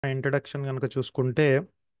Introduction కనుక చూసుకుంటే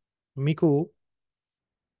మీకు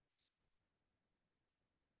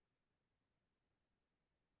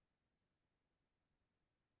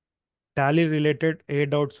టాలీ రిలేటెడ్ ఏ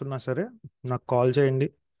డౌట్స్ ఉన్నా సరే నాకు కాల్ చేయండి.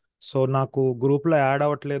 సో నాకు గ్రూప్లో యాడ్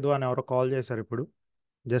అవ్వట్లేదు అని ఎవరో కాల్ చేశారు ఇప్పుడు.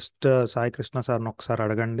 జస్ట్ సాయి కృష్ణ సార్ని ఒకసారి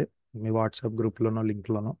అడగండి, మీ వాట్సాప్ గ్రూప్లోనో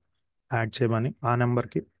లింక్లోనో యాడ్ చేయమని ఆ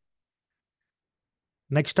నెంబర్కి.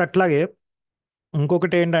 నెక్స్ట్ అట్లాగే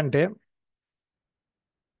ఇంకొకటి ఏంటంటే,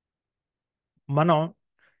 మనం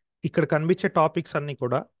ఇక్కడ కనిపించే టాపిక్స్ అన్నీ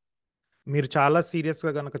కూడా మీరు చాలా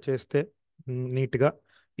సీరియస్గా కనుక చేస్తే నీట్గా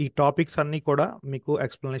ఈ టాపిక్స్ అన్నీ కూడా మీకు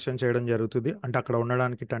ఎక్స్ప్లెనేషన్ చేయడం జరుగుతుంది. అంటే అక్కడ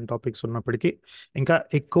ఉండడానికి 10 టాపిక్స్ ఉన్నప్పటికీ ఇంకా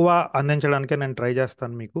ఎక్కువ అందించడానికే నేను ట్రై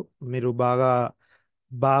చేస్తాను మీకు. మీరు బాగా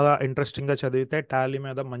బాగా ఇంట్రెస్టింగ్గా చదివితే టాలీ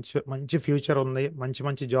మీద మంచి మంచి ఫ్యూచర్ ఉంది, మంచి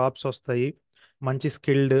మంచి జాబ్స్ వస్తాయి, మంచి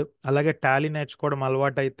స్కిల్డ్. అలాగే టాలీ నేర్చుకోవడం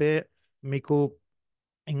అలవాటైతే మీకు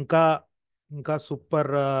ఇంకా ఇంకా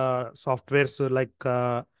సూపర్ సాఫ్ట్వేర్స్ లైక్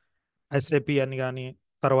ఎస్ఏపి అని కానీ,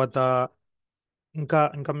 తర్వాత ఇంకా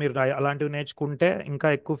ఇంకా మీరు అలాంటివి నేర్చుకుంటే ఇంకా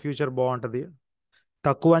ఎక్కువ ఫ్యూచర్ బాగుంటుంది.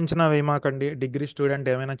 తక్కువ అంచనా వేయమాకండి, డిగ్రీ స్టూడెంట్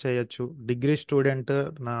ఏమైనా చేయొచ్చు. డిగ్రీ స్టూడెంట్,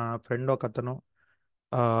 నా ఫ్రెండ్ ఒక అతను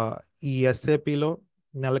ఆ, ఈ ఎస్ఏపిలో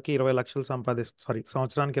నెలకి 20 లక్షలు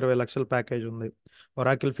సంవత్సరానికి 20 లక్షల ప్యాకేజ్ ఉంది.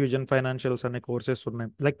 ఒరాకిల్ ఫ్యూజన్ ఫైనాన్షియల్స్ అనే కోర్సెస్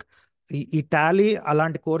ఉన్నాయి. లైక్ ఈ టాలీ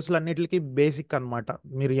అలాంటి కోర్సులు అన్నిటికీ బేసిక్ అన్నమాట.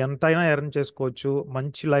 మీరు ఎంతైనా ఎర్న్ చేసుకోవచ్చు,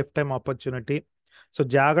 మంచి లైఫ్ టైం ఆపర్చునిటీ. సో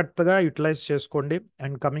జాగ్రత్తగా యూటిలైజ్ చేసుకోండి.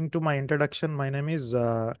 And coming to my introduction, my name is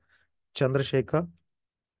Chandrasekhar.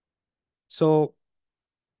 So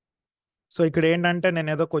so ఇక్కడ ఏంటంటే, నేను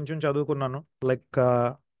ఏదో కొంచెం చదువుకున్నాను, లైక్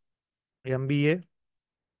ఎంబీఏ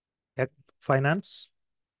ఫైనాన్స్,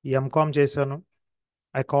 ఎంకామ్ చేశాను,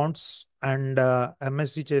 అకౌంట్స్ అండ్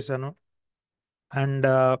ఎంఎస్సి చేశాను, అండ్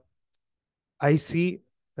ఐసి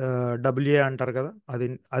డబ్ల్యూఏ అంటారు కదా, అది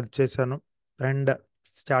అది చేశాను, అండ్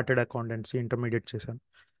స్టార్టెడ్ అకౌంటెన్సీ ఇంటర్మీడియట్ చేశాను.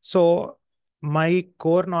 So my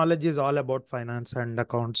core knowledge is all about finance and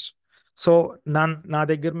accounts. So నా నా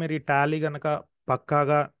దగ్గర మీరు ఈ టాలీ గనక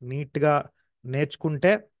పక్కాగా నీట్గా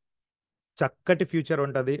నేర్చుకుంటే చక్కటి ఫ్యూచర్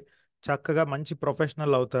ఉంటుంది, చక్కగా మంచి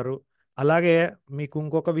ప్రొఫెషనల్ అవుతారు. అలాగే మీకు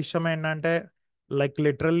ఇంకొక విషయం ఏంటంటే, లైక్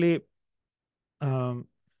లిటరల్లీ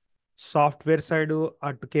సాఫ్ట్వేర్ సైడ్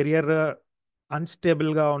అటు కెరియర్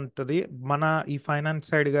అన్స్టేబుల్గా ఉంటుంది. మన ఈ ఫైనాన్స్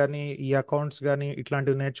సైడ్ కానీ, ఈ అకౌంట్స్ కానీ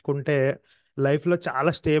ఇట్లాంటివి నేర్చుకుంటే లైఫ్లో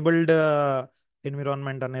చాలా స్టేబుల్డ్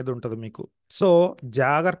ఎన్విరాన్మెంట్ అనేది ఉంటుంది మీకు. సో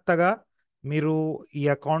జాగ్రత్తగా మీరు ఈ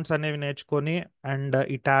అకౌంట్స్ అనేవి నేర్చుకొని అండ్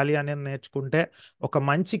ఈ టాలీ అనేది నేర్చుకుంటే ఒక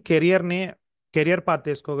మంచి కెరియర్ పాత్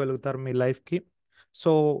తీసుకోగలుగుతారు మీ లైఫ్కి.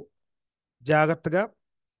 సో జాగ్రత్తగా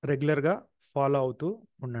రెగ్యులర్గా ఫాలో అవుతూ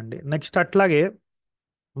ఉండండి. నెక్స్ట్ అట్లాగే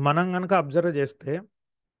మనం కనుక అబ్జర్వ్ చేస్తే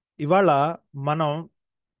ఇవాళ మనం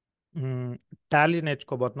టాలీ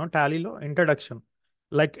నేర్చుకోబోతున్నాం. టాలీలో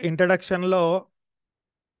ఇంట్రడక్షన్లో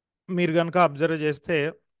మీరు కనుక అబ్జర్వ్ చేస్తే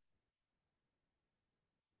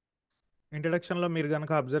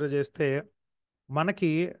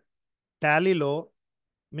మనకి టాలీలో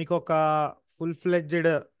మీకు ఒక ఫుల్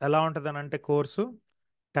ఫ్లెడ్జ్డ్ ఎలా ఉంటుంది అని అంటే,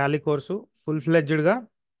 టాలీ కోర్సు ఫుల్ ఫ్లెడ్జ్డ్గా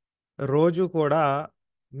రోజు కూడా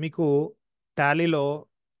మీకు టాలీలో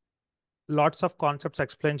లాట్స్ ఆఫ్ కాన్సెప్ట్స్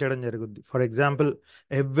ఎక్స్ప్లెయిన్ చేయడం జరుగుద్ది. ఫర్ ఎగ్జాంపుల్,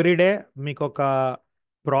 ఎవ్రీడే మీకు ఒక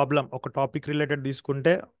టాపిక్ రిలేటెడ్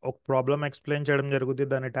తీసుకుంటే ఒక ప్రాబ్లం ఎక్స్ప్లెయిన్ చేయడం జరుగుద్ది.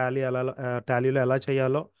 దాన్ని టాలీలో ఎలా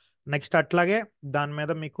చేయాలో. నెక్స్ట్ అట్లాగే దాని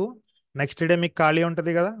మీద మీకు నెక్స్ట్ డే మీకు ఖాళీ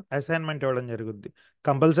ఉంటుంది కదా, అసైన్మెంట్ ఇవ్వడం జరుగుద్ది.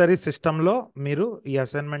 కంపల్సరీ సిస్టంలో మీరు ఈ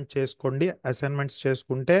అసైన్మెంట్ చేసుకోండి. అసైన్మెంట్స్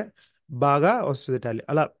చేసుకుంటే బాగా వస్తుంది టాలీ.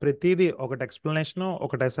 అలా ప్రతిదీ ఒకటి ఎక్స్ప్లెనేషను,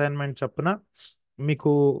 ఒకటి అసైన్మెంట్ చొప్పున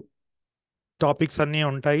మీకు టాపిక్స్ అన్నీ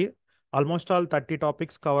ఉంటాయి. ఆల్మోస్ట్ ఆల్ 30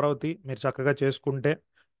 టాపిక్స్ కవర్ అవుతాయి మీరు చక్కగా చేసుకుంటే.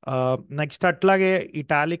 నెక్స్ట్ అట్లాగే ఈ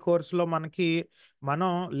టాలీ కోర్సులో మనం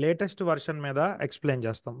లేటెస్ట్ వర్షన్ మీద ఎక్స్ప్లెయిన్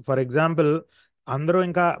చేస్తాం. ఫర్ ఎగ్జాంపుల్, అందరూ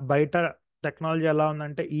ఇంకా బయట టెక్నాలజీ ఎలా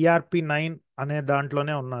ఉందంటే ERP9 అనే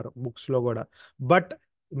దాంట్లోనే ఉన్నారు బుక్స్లో కూడా, బట్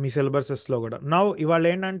మీ సిలబసెస్లో కూడా. ఇవాళ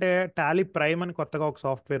ఏంటంటే టాలీ ప్రైమ్ అని కొత్తగా ఒక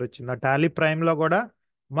సాఫ్ట్వేర్ వచ్చింది. ఆ టాలీ ప్రైమ్లో కూడా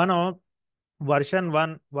మనం version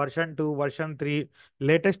 1, version 2, version 3,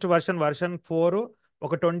 latest version 4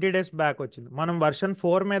 ఒక 20 డేస్ బ్యాక్ వచ్చింది. మనం వర్షన్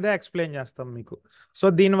 4 మీదే ఎక్స్ప్లెయిన్ చేస్తాం మీకు. సో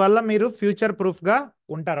దీనివల్ల మీరు ఫ్యూచర్ ప్రూఫ్గా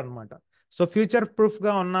ఉంటారనమాట. సో ఫ్యూచర్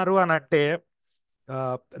ప్రూఫ్గా ఉన్నారు అని అంటే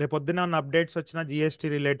రేపొద్దున ఉన్న అప్డేట్స్ వచ్చిన జిఎస్టీ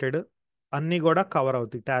రిలేటెడ్ అన్నీ కూడా కవర్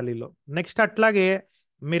అవుతాయి టాలీలో. నెక్స్ట్ అట్లాగే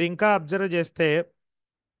మీరు ఇంకా అబ్జర్వ్ చేస్తే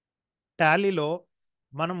టాలీలో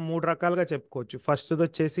మనం 3 రకాలుగా చెప్పుకోవచ్చు. ఫస్ట్ది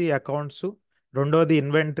వచ్చేసి అకౌంట్స్, రెండోది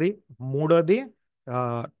ఇన్వెంటరీ, మూడోది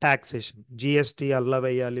టాక్సేషన్. జిఎస్టీ ఎలా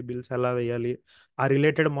వేయాలి, బిల్స్ ఎలా వేయాలి, ఆ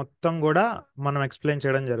రిలేటెడ్ మొత్తం కూడా మనం ఎక్స్ప్లెయిన్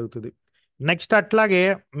చేయడం జరుగుతుంది. నెక్స్ట్ అట్లాగే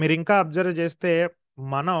మీరు ఇంకా అబ్జర్వ్ చేస్తే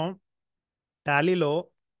మనం టాలీలో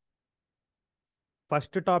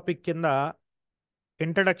ఫస్ట్ టాపిక్ కింద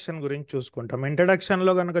ఇంట్రడక్షన్ గురించి చూసుకుంటాం.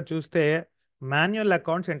 ఇంట్రడక్షన్లో కనుక చూస్తే మాన్యువల్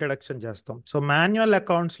అకౌంట్స్ ఇంట్రడక్షన్ చేస్తాం. సో మాన్యువల్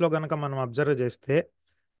అకౌంట్స్లో కనుక మనం అబ్జర్వ్ చేస్తే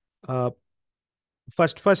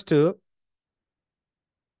ఫస్ట్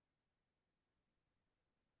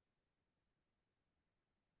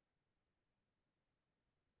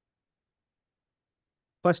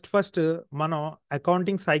ఫస్ట్ ఫస్ట్ మనం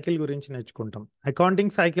అకౌంటింగ్ సైకిల్ గురించి నేర్చుకుంటాం.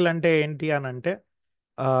 అకౌంటింగ్ సైకిల్ అంటే ఏంటి అని అంటే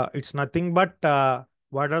it's nothing but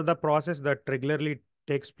what are the process that regularly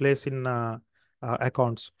takes place in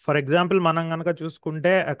accounts. For example మనం కనుక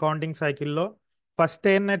చూసుకుంటే అకౌంటింగ్ సైకిల్లో ఫస్ట్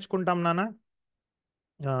ఏం నేర్చుకుంటాం నాన్న?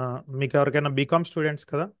 మీకు ఎవరికైనా బీకామ్ స్టూడెంట్స్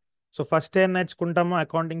కదా, సో ఫస్ట్ ఏం నేర్చుకుంటాము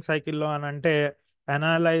అకౌంటింగ్ సైకిల్లో అని అంటే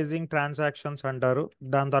అనలైజింగ్ ట్రాన్సాక్షన్స్ అంటారు.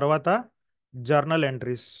 దాని తర్వాత journal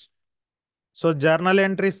entries. So journal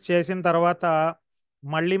entries చేసిన తర్వాత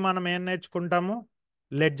మళ్ళీ మనం ఏం నేర్చుకుంటాము?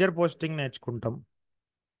 లెడ్జర్ పోస్టింగ్ నేర్చుకుంటాం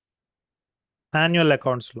యాన్యువల్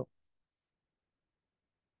అకౌంట్స్లో.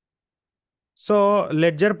 సో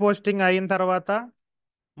లెడ్జర్ పోస్టింగ్ అయిన తర్వాత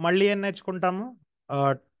మళ్ళీ ఏం నేర్చుకుంటాము?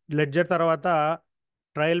 లెడ్జర్ తర్వాత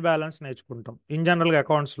ట్రయల్ బ్యాలెన్స్ నేర్చుకుంటాం ఇన్ జనరల్గా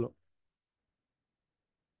అకౌంట్స్లో.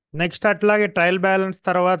 నెక్స్ట్ అట్లాగే ట్రయల్ బ్యాలెన్స్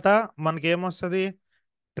తర్వాత మనకి ఏమొస్తుంది?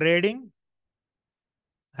 Trading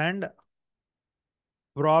and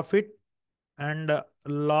profit and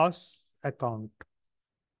loss account.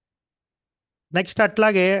 Next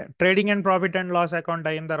అట్లాగే trading and profit and loss account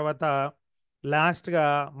అయిన తర్వాత లాస్ట్గా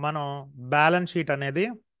మనం బ్యాలెన్స్ షీట్ అనేది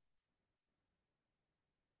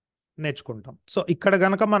నేర్చుకుంటాం. సో ఇక్కడ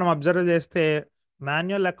కనుక మనం అబ్జర్వ్ చేస్తే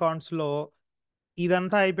మాన్యువల్ అకౌంట్స్లో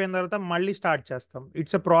ఇదంతా అయిపోయిన తర్వాత మళ్ళీ స్టార్ట్ చేస్తాం.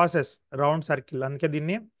 It's a process, round circle. అందుకే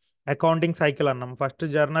దీన్ని అకౌంటింగ్ సైకిల్ అన్నాం. First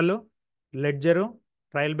journal, ledger,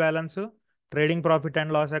 trial balance, trading profit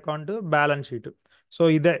and loss account, balance sheet. So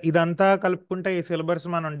ఇదంతా కలుపుకుంటే ఈ సిలబస్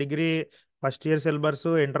మనం degree first year syllabus,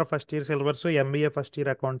 inter first year syllabus, MBA first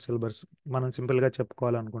year account syllabus మనం సింపుల్గా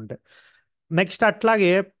చెప్పుకోవాలనుకుంటే. Next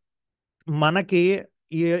అట్లాగే మనకి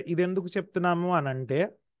ఇది ఎందుకు చెప్తున్నాము అని అంటే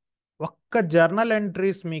ఒక్క జర్నల్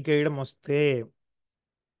ఎంట్రీస్ మీకు వేయడం వస్తే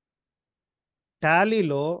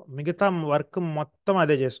టాలీలో మిగతా వర్క్ మొత్తం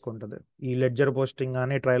అదే చేసుకుంటుంది. ఈ లెడ్జర్ పోస్టింగ్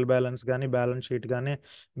కానీ, ట్రయల్ బ్యాలెన్స్ కానీ, బ్యాలెన్స్ షీట్ కానీ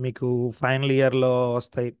మీకు ఫైనల్ ఇయర్లో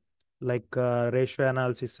వస్తాయి. లైక్ రేషియో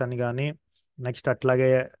అనాలిసిస్ అని కానీ, నెక్స్ట్ అట్లాగే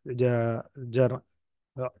జర్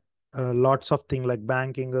lots of thing like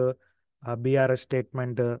banking, BRS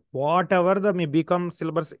statement, what ever the me BCom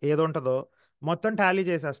syllabus ఏదో ఉంటుందో మొత్తం టాలీ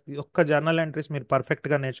చేసేస్తుంది ఒక్క జర్నల్ ఎంట్రీస్ మీరు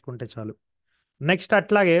పర్ఫెక్ట్గా నేర్చుకుంటే చాలు. నెక్స్ట్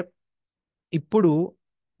అట్లాగే ఇప్పుడు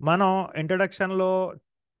మనం ఇంట్రడక్షన్లో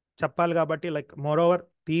చెప్పాలి కాబట్టి లైక్ మోర్ ఓవర్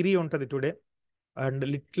థీరీ ఉంటుంది today and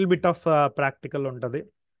little bit of practical ఉంటుంది.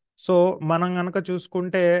 సో మనం కనుక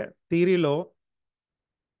చూసుకుంటే థీరీలో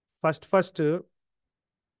ఫస్ట్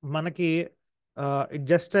మనకి ఇట్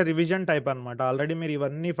జస్ట్ రివిజన్ టైప్ అనమాట. ఆల్రెడీ మీరు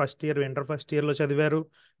ఇవన్నీ ఫస్ట్ ఇయర్, ఇంటర్ ఫస్ట్ ఇయర్లో చదివారు,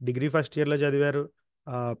 డిగ్రీ ఫస్ట్ ఇయర్లో చదివారు.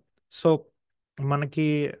 సో మనకి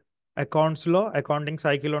అకౌంట్స్లో అకౌంటింగ్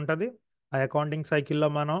సైకిల్ ఉంటుంది. ఆ అకౌంటింగ్ సైకిల్లో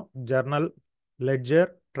మనం journal, ledger,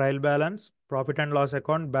 trial balance, profit and loss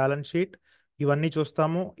account, balance sheet ఇవన్నీ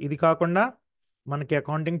చూస్తాము. ఇది కాకుండా మనకి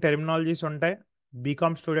అకౌంటింగ్ టెర్మినాలజీస్ ఉంటాయి.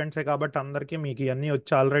 బీకామ్ స్టూడెంట్సే కాబట్టి అందరికీ మీకు ఇవన్నీ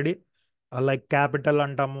వచ్చి ఆల్రెడీ. లైక్ క్యాపిటల్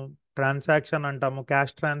అంటాము, ట్రాన్సాక్షన్ అంటాము.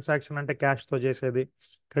 క్యాష్ ట్రాన్సాక్షన్ అంటే క్యాష్తో చేసేది,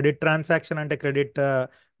 క్రెడిట్ ట్రాన్సాక్షన్ అంటే క్రెడిట్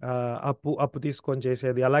అప్పు తీసుకొని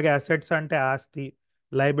చేసేది. అలాగే అసెట్స్ అంటే ఆస్తి,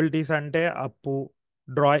 లైబిలిటీస్ అంటే అప్పు,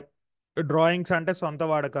 డ్రాయింగ్స్ అంటే సొంత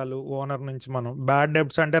వాడకాలు ఓనర్ నుంచి మనం, బ్యాడ్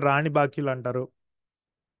డెబ్ట్స్ అంటే రాని బాకీలు అంటారు.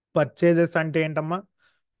 పర్చేజెస్ అంటే ఏంటమ్మా?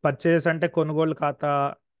 పర్చేజెస్ అంటే కొనుగోలు ఖాతా.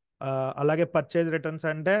 అలాగే పర్చేజ్ రిటర్న్స్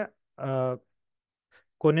అంటే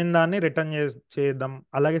కొనిన దాన్ని రిటర్న్ చేద్దాం.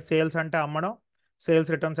 అలాగే సేల్స్ అంటే అమ్మడం, సేల్స్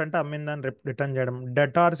రిటర్న్స్ అంటే అమ్మిన దాన్ని రిటర్న్ చేయడం.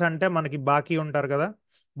 డెటార్స్ అంటే మనకి బాకీ ఉంటారు కదా,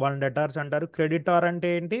 వాళ్ళని డెటార్స్ అంటారు. క్రెడిటార్ అంటే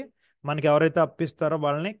ఏంటి? మనకి ఎవరైతే అప్పిస్తారో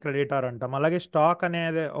వాళ్ళని క్రెడిటార్ అంటాం. అలాగే స్టాక్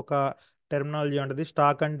అనేది ఒక టెర్మినాలజీ ఉంటుంది.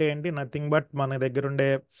 స్టాక్ అంటే ఏంటి? నథింగ్ బట్ మన దగ్గర ఉండే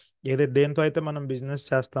ఏదైతే దేంతో అయితే మనం బిజినెస్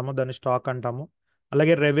చేస్తామో దాన్ని స్టాక్ అంటాము.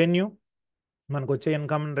 అలాగే రెవెన్యూ, మనకు వచ్చే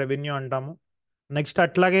ఇన్కమ్ రెవెన్యూ అంటాము. నెక్స్ట్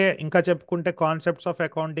అట్లాగే ఇంకా చెప్పుకుంటే కాన్సెప్ట్స్ ఆఫ్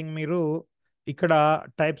అకౌంటింగ్, మీరు ఇక్కడ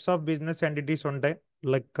టైప్స్ ఆఫ్ బిజినెస్ ఎంటిటీస్ ఉంటాయి.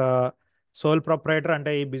 లైక్ సోల్ ప్రొప్రైటర్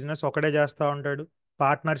అంటే ఈ బిజినెస్ ఒకడే చేస్తూ ఉంటాడు.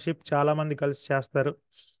 పార్ట్నర్షిప్ చాలా మంది కలిసి చేస్తారు.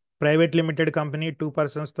 ప్రైవేట్ లిమిటెడ్ కంపెనీ 2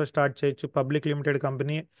 పర్సన్స్తో స్టార్ట్ చేయొచ్చు. పబ్లిక్ లిమిటెడ్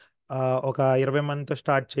కంపెనీ ఒక 20 మందితో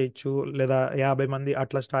స్టార్ట్ చేయొచ్చు, లేదా 50 మంది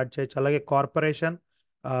అట్లా స్టార్ట్ చేయొచ్చు. అలాగే కార్పొరేషన్,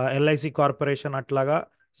 ఎల్ఐసి కార్పొరేషన్ అట్లాగా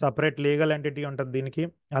సపరేట్ లీగల్ ఎంటిటీ ఉంటుంది దీనికి.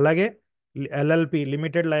 అలాగే ఎల్ఎల్పి,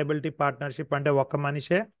 లిమిటెడ్ లయబిలిటీ పార్ట్నర్షిప్ అంటే ఒక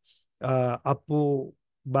మనిషే అప్పు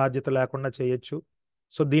బాధ్యత లేకుండా చేయొచ్చు.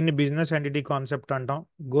 సో దీన్ని బిజినెస్ ఎంటిటీ కాన్సెప్ట్ అంటాం.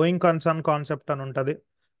 గోయింగ్ కన్సర్న్ కాన్సెప్ట్ అని ఉంటుంది.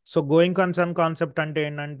 సో గోయింగ్ కన్సర్న్ కాన్సెప్ట్ అంటే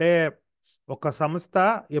ఏంటంటే ఒక సంస్థ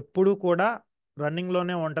ఎప్పుడూ కూడా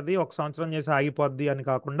రన్నింగ్లోనే ఉంటుంది, ఒక సంవత్సరం చేసి ఆగిపోద్ది అని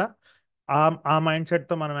కాకుండా ఆ ఆ మైండ్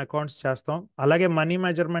సెట్తో మనం అకౌంట్స్ చేస్తాం. అలాగే మనీ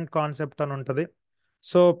మెజర్మెంట్ కాన్సెప్ట్ అని ఉంటుంది.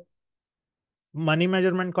 సో మనీ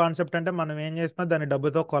మెజర్మెంట్ కాన్సెప్ట్ అంటే మనం ఏం చేసినా దాన్ని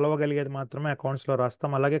డబ్బుతో కొలవగలిగేది మాత్రమే అకౌంట్స్లో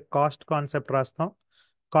రాస్తాం. అలాగే కాస్ట్ కాన్సెప్ట్ రాస్తాం.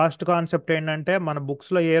 కాస్ట్ కాన్సెప్ట్ ఏంటంటే మన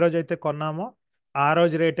బుక్స్లో ఏ రోజు అయితే కొన్నామో ఆ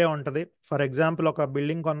రోజు రేటే ఉంటుంది. ఫర్ ఎగ్జాంపుల్ ఒక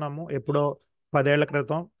బిల్డింగ్ కొన్నాము ఎప్పుడో 10 ఏళ్ల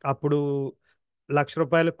క్రితం, అప్పుడు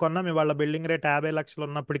 ₹1,00,000 కొన్నాం. ఇవాళ బిల్డింగ్ రేట్ 50 లక్షలు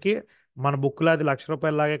ఉన్నప్పటికీ మన బుక్లో అది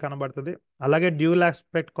 ₹1,00,000 లాగే కనబడుతుంది. అలాగే డ్యూల్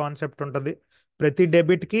ఆస్పెక్ట్ కాన్సెప్ట్ ఉంటుంది. ప్రతి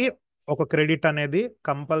డెబిట్కి ఒక క్రెడిట్ అనేది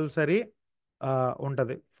కంపల్సరీ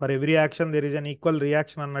ఉంటుంది. For every action there is an equal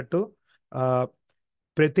reaction అన్నట్టు ఆ,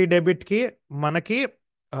 ప్రతి డెబిట్కి మనకి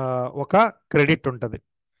ఒక క్రెడిట్ ఉంటుంది.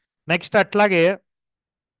 నెక్స్ట్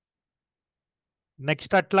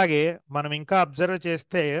అట్లాగే మనం ఇంకా అబ్జర్వ్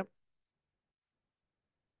చేస్తే,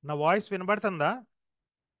 నా వాయిస్ వినబడుతుందా?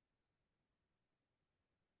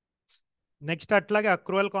 నెక్స్ట్ అట్లాగే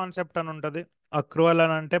అక్రూవల్ కాన్సెప్ట్ అని ఉంటుంది. అక్రూవల్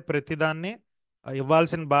అని అంటే ప్రతిదాన్ని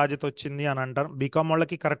ఇవ్వాల్సిన బాధ్యత వచ్చింది అని అంటారు. బీకామ్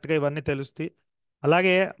వాళ్ళకి కరెక్ట్గా ఇవన్నీ తెలుస్తాయి.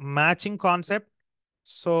 అలాగే మ్యాచింగ్ కాన్సెప్ట్.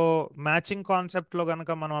 సో మ్యాచింగ్ కాన్సెప్ట్లో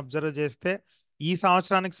కనుక మనం అబ్జర్వ్ చేస్తే ఈ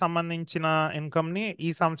సంవత్సరానికి సంబంధించిన ఇన్కమ్ని ఈ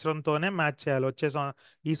సంవత్సరంతోనే మ్యాచ్ చేయాలి,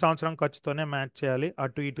 ఈ సంవత్సరం ఖర్చుతోనే మ్యాచ్ చేయాలి,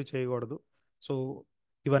 అటు ఇటు చేయకూడదు. సో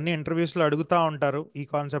ఇవన్నీ ఇంటర్వ్యూస్లో అడుగుతూ ఉంటారు, ఈ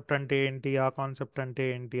కాన్సెప్ట్ అంటే ఏంటి, ఆ కాన్సెప్ట్ అంటే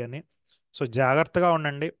ఏంటి అని. సో జాగ్రత్తగా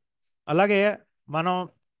ఉండండి. అలాగే మనం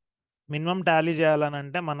మినిమం టాలీ చేయాలని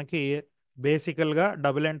అంటే మనకి బేసికల్గా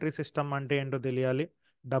డబుల్ ఎంట్రీ సిస్టమ్ అంటే ఏంటో తెలియాలి.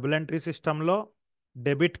 డబుల్ ఎంట్రీ సిస్టంలో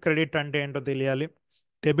డెబిట్ క్రెడిట్ అంటే ఏంటో తెలియాలి.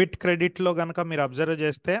 డెబిట్ క్రెడిట్లో కనుక మీరు అబ్జర్వ్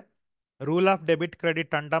చేస్తే రూల్ ఆఫ్ డెబిట్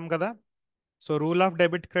క్రెడిట్ అంటాం కదా. So rule of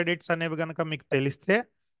debit credits అనేవి కనుక మీకు తెలిస్తే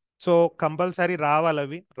సో కంపల్సరీ రావాలి.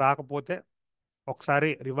 అవి రాకపోతే ఒకసారి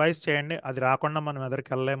రివైజ్ చేయండి. అది రాకుండా మనం ఎదరికి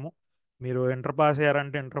వెళ్ళలేము. మీరు ఇంటర్ పాస్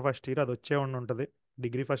అయ్యారంటే ఇంటర్ ఫస్ట్ ఇయర్ అది వచ్చే ఉంటుంది.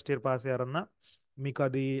 డిగ్రీ ఫస్ట్ ఇయర్ పాస్ అయ్యారన్నా మీకు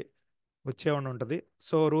అది వచ్చే ఉంటుంది.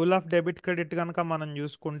 So rule of debit credit కనుక మనం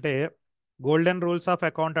చూసుకుంటే గోల్డెన్ రూల్స్ ఆఫ్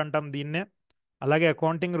అకౌంట్ అంటాం దీన్నే. అలాగే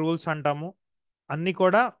అకౌంటింగ్ రూల్స్ అంటాము. అన్నీ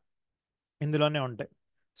కూడా ఇందులోనే ఉంటాయి.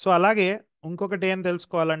 సో అలాగే ఇంకొకటి ఏం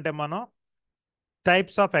తెలుసుకోవాలంటే మనం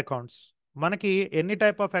టైప్స్ ఆఫ్ అకౌంట్స్. మనకి ఎన్ని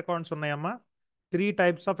టైప్ ఆఫ్ అకౌంట్స్ ఉన్నాయమ్మా? 3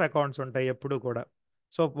 టైప్స్ ఆఫ్ అకౌంట్స్ ఉంటాయి ఎప్పుడు కూడా.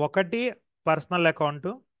 సో ఒకటి personal account,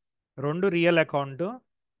 2 real account,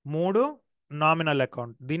 3 nominal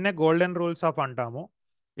account. దీన్నే గోల్డెన్ రూల్స్ ఆఫ్ అంటాము.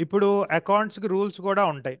 ఇప్పుడు అకౌంట్స్కి రూల్స్ కూడా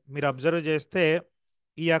ఉంటాయి. మీరు అబ్జర్వ్ చేస్తే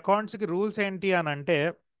ఈ అకౌంట్స్కి రూల్స్ ఏంటి అని అంటే,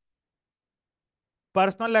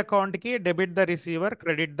 పర్సనల్ అకౌంట్కి debit the receiver,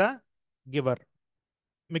 credit the giver,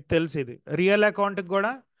 మీకు తెలిసి ఇది. రియల్ అకౌంట్కి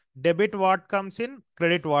కూడా debit what comes in,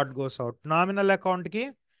 credit what goes out. Nominal అకౌంట్కి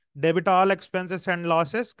debit all expenses and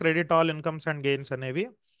losses, credit all incomes and gains అనేవి.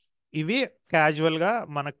 ఇవి క్యాజువల్గా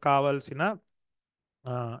మనకు కావాల్సిన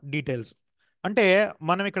డీటెయిల్స్. అంటే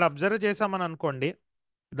మనం ఇక్కడ అబ్జర్వ్ చేసామని అనుకోండి,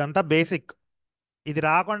 ఇదంతా బేసిక్. ఇది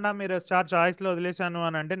రాకుండా మీరు సార్ చాయిస్లో వదిలేశాను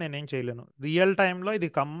అని అంటే నేనేం చేయలేను. రియల్ టైంలో ఇది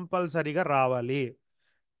కంపల్సరీగా రావాలి.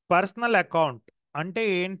 పర్సనల్ అకౌంట్ అంటే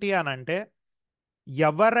ఏంటి అని అంటే,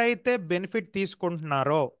 ఎవరైతే బెనిఫిట్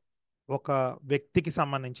తీసుకుంటున్నారో ఒక వ్యక్తికి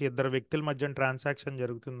సంబంధించి, ఇద్దరు వ్యక్తుల మధ్య ట్రాన్సాక్షన్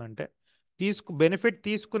జరుగుతుందంటే బెనిఫిట్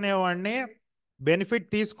తీసుకునేవాడిని బెనిఫిట్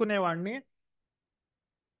తీసుకునేవాడిని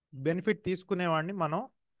బెనిఫిట్ తీసుకునేవాడిని మనం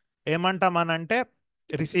ఏమంటామనంటే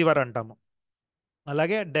రిసీవర్ అంటాము.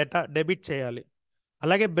 అలాగే డెబిట్ చేయాలి.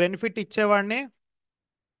 అలాగే బెనిఫిట్ ఇచ్చేవాడిని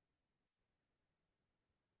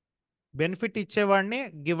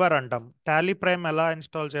గివర్ అంటాం. టాలీ ప్రైమ్ ఎలా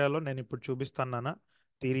ఇన్స్టాల్ చేయాలో నేను ఇప్పుడు చూపిస్తాను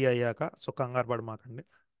థియరీ అయ్యాక. సో కంగారు పడమాకండి.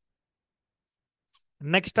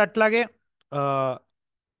 నెక్స్ట్ అట్లాగే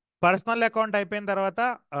పర్సనల్ అకౌంట్ అయిపోయిన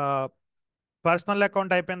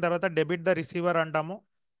తర్వాత డెబిట్ ద రిసీవర్ అంటాము.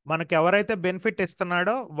 మనకి ఎవరైతే బెనిఫిట్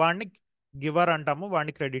ఇస్తున్నాడో వాడిని గివర్ అంటాము,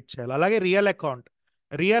 వాడిని క్రెడిట్ చేయాలి. అలాగే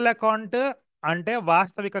రియల్ అకౌంట్ అంటే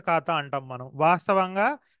వాస్తవిక ఖాతా అంటాం మనం. వాస్తవంగా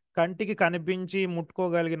కంటికి కనిపించి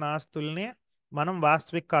ముట్టుకోగలిగిన ఆస్తుల్ని మనం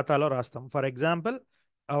వాస్తవిక ఖాతాలో రాస్తాం. ఫర్ ఎగ్జాంపుల్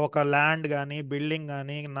ఒక ల్యాండ్ కానీ, బిల్డింగ్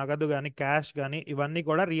కానీ, నగదు కానీ, క్యాష్ కానీ, ఇవన్నీ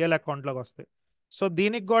కూడా రియల్ అకౌంట్లోకి వస్తాయి. సో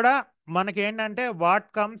దీనికి కూడా మనకి ఏంటంటే what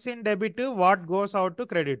comes in debit, what goes out to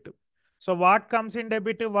credit. So what comes in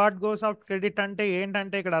debit, what goes out credit అంటే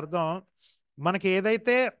ఏంటంటే ఇక్కడ అర్థం, మనకి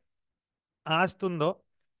ఏదైతే ఆస్తి ఉందో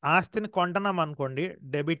ఆస్తిని కొంటున్నాం అనుకోండి,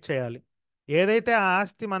 డెబిట్ చేయాలి. ఏదైతే ఆ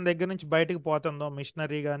ఆస్తి మన దగ్గర నుంచి బయటకు పోతుందో,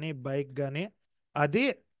 మిషనరీ కానీ, బైక్ కానీ, అది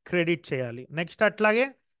క్రెడిట్ చేయాలి. నెక్స్ట్ అట్లాగే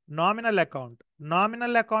నామినల్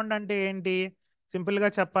అకౌంట్ అంటే ఏంటి? సింపుల్గా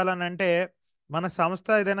చెప్పాలని అంటే, మన సంస్థ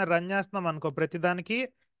ఏదైనా రన్ చేస్తున్నాం అనుకో, ప్రతిదానికి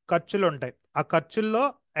ఖర్చులు ఉంటాయి. ఆ ఖర్చుల్లో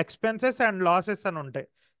ఎక్స్పెన్సెస్ అండ్ లాసెస్ అని ఉంటాయి.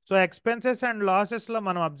 సో ఎక్స్పెన్సెస్ అండ్ లాసెస్లో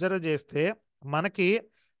మనం అబ్జర్వ్ చేస్తే మనకి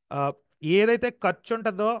ఏదైతే ఖర్చు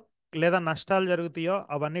ఉంటుందో లేదా నష్టాలు జరుగుతాయో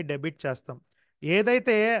అవన్నీ డెబిట్ చేస్తాం.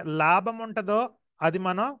 ఏదైతే లాభం ఉంటుందో అది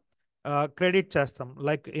మనం క్రెడిట్ చేస్తాం,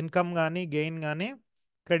 లైక్ ఇన్కమ్ కానీ గెయిన్ కానీ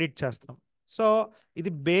క్రెడిట్ చేస్తాం. సో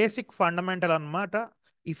ఇది బేసిక్ ఫండమెంటల్ అన్నమాట.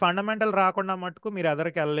 ఈ ఫండమెంటల్ రాకుండా మటుకు మీరు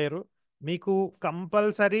ఎదరికి వెళ్ళలేరు. మీకు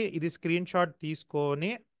కంపల్సరీ ఇది స్క్రీన్ షాట్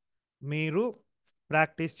తీసుకొని మీరు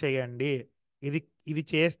ప్రాక్టీస్ చేయండి. ఇది ఇది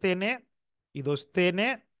చేస్తేనే, ఇది వస్తేనే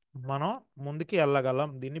మనం ముందుకి వెళ్ళగలం.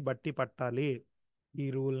 దీన్ని బట్టి పట్టాలి ఈ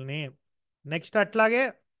రూల్ని. నెక్స్ట్ అట్లాగే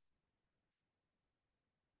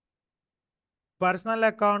పర్సనల్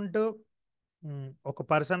అకౌంట్ ఒక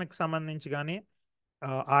పర్సన్కి సంబంధించి కానీ,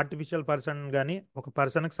 ఆర్టిఫిషియల్ పర్సన్ కానీ, ఒక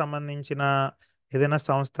పర్సన్కి సంబంధించిన ఏదైనా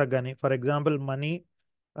సంస్థకు కానీ, for example money,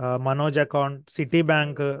 Manoj account, city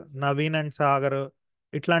bank, Naveen and Sagar,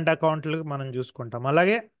 ఇట్లాంటి అకౌంట్లు మనం చూసుకుంటాం.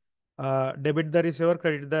 అలాగే debit the receiver,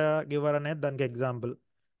 credit the giver అనేది దానికి ఎగ్జాంపుల్.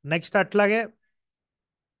 నెక్స్ట్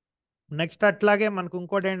అట్లాగే మనకు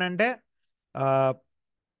ఇంకోటి ఏంటంటే ఆ,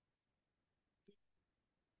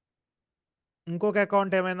 ఇంకొక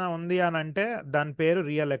అకౌంట్ ఏమైనా ఉంది అని అంటే దాని పేరు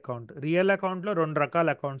రియల్ అకౌంట్. రియల్ అకౌంట్లో రెండు రకాల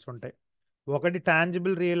అకౌంట్స్ ఉంటాయి. ఒకటి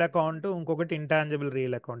టాంజిబుల్ రియల్ అకౌంట్, ఇంకొకటి ఇంటాంజిబుల్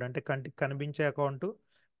రియల్ అకౌంట్. అంటే కంటికి కనిపించే అకౌంట్,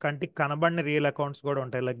 కంటికి కనబడిన రియల్ అకౌంట్స్ కూడా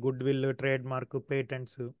ఉంటాయి, like good will, trade mark,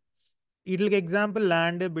 patents. వీటికి ఎగ్జాంపుల్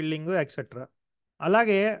ల్యాండ్, బిల్డింగ్, ఎక్సెట్రా.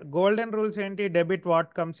 అలాగే గోల్డెన్ రూల్స్ ఏంటి? Debit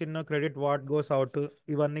what comes in, credit what goes out.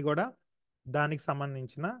 ఇవన్నీ కూడా దానికి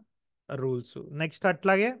సంబంధించిన రూల్స్. నెక్స్ట్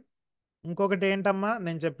అట్లాగే ఇంకొకటి ఏంటమ్మా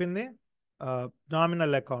నేను చెప్పింది,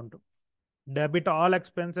 nominal account. Debit all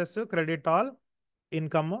expenses, credit all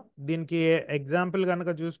income. దీనికి ఎగ్జాంపుల్ కనుక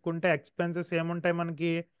చూసుకుంటే ఎక్స్పెన్సెస్ ఏముంటాయి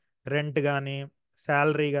మనకి? రెంట్ కానీ,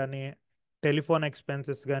 శాలరీ కానీ, టెలిఫోన్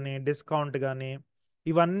ఎక్స్పెన్సెస్ కానీ, డిస్కౌంట్ కానీ,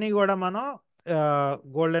 ఇవన్నీ కూడా మనం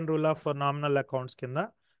golden rule of nominal accounts కింద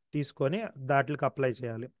తీసుకొని దాటికి అప్లై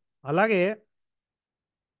చేయాలి. అలాగే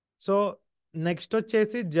సో నెక్స్ట్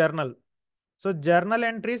వచ్చేసి జర్నల్. సో జర్నల్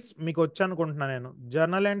ఎంట్రీస్ మీకు వచ్చు అనుకుంటున్నా నేను.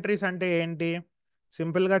 జర్నల్ ఎంట్రీస్ అంటే ఏంటి?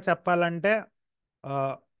 సింపుల్గా చెప్పాలంటే ఆ,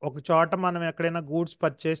 ఒక చోట మనం ఎక్కడైనా గూడ్స్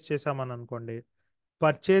పర్చేస్ చేసామని అనుకోండి,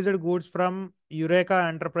 purchased goods from Eureka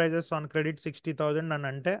enterprises on credit 60,000 అని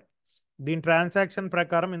అంటే, దీని ట్రాన్సాక్షన్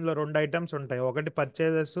ప్రకారం ఇందులో రెండు ఐటమ్స్ ఉంటాయి. ఒకటి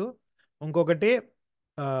పర్చేజెస్, ఇంకొకటి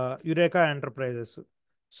యురేకా ఎంటర్ప్రైజెస్.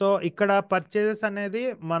 సో ఇక్కడ పర్చేజెస్ అనేది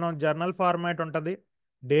మనం జర్నల్ ఫార్మాట్ ఉంటుంది.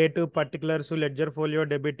 Date, particulars, ledger folio,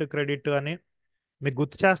 debit, credit అని మీకు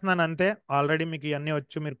గుర్తు చేస్తున్నాను అంతే. ఆల్రెడీ మీకు ఇవన్నీ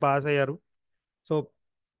వచ్చు, మీరు పాస్ అయ్యారు. సో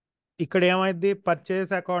ఇక్కడ ఏమైంది?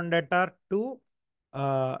 Purchase account debtor to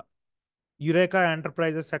Eureka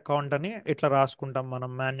enterprises account అని ఇట్లా రాసుకుంటాం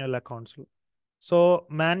మనం మాన్యువల్ అకౌంట్స్లో. సో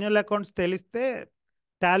మాన్యువల్ అకౌంట్స్ తెలిస్తే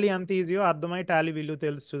టాలీ ఎంత ఈజీయో అర్థమై టాలీ విలువ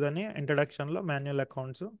తెలుస్తుందని ఇంట్రడక్షన్లో మాన్యువల్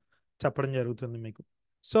అకౌంట్స్ చెప్పడం జరుగుతుంది మీకు.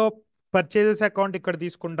 సో పర్చేజెస్ అకౌంట్ ఇక్కడ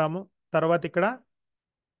తీసుకుంటాము. తర్వాత ఇక్కడ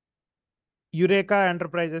యురేకా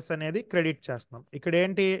ఎంటర్ప్రైజెస్ అనేది క్రెడిట్ చేస్తున్నాం. ఇక్కడ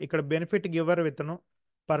ఏంటి? ఇక్కడ బెనిఫిట్ గివర్ విత్ను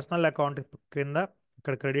పర్సనల్ అకౌంట్ క్రింద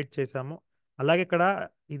ఇక్కడ క్రెడిట్ చేసాము. అలాగే ఇక్కడ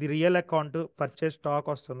ఇది రియల్ అకౌంట్, పర్చేస్ స్టాక్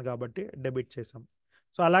వస్తుంది కాబట్టి డెబిట్ చేసాము.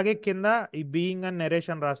 సో అలాగే కింద ఈ బీయింగ్ అండ్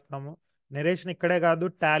నెరేషన్ రాస్తాము. నెరేషన్ ఇక్కడే కాదు,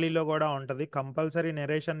 టాలీలో కూడా ఉంటుంది. కంపల్సరీ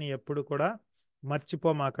నెరేషన్ ఎప్పుడు కూడా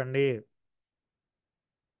మర్చిపోమాకండి.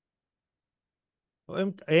 ఏం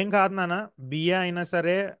ఏం కాదు నాన్న, బిఏ అయినా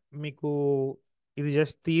సరే మీకు ఇది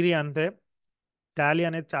జస్ట్ థియరీ అంతే. టాలీ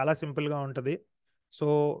అనేది చాలా సింపుల్గా ఉంటుంది. సో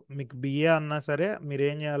మీకు బిఏ అన్నా సరే మీరు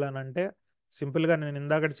ఏం చేయాలనంటే సింపుల్గా నేను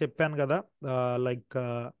ఇందాక చెప్పాను కదా, లైక్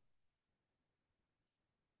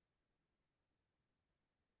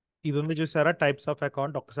ఇది ఉంది చూసారా, టైప్స్ ఆఫ్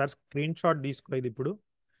అకౌంట్. ఒక్కసారి స్క్రీన్ షాట్ తీసుకో. ఇది ఇప్పుడు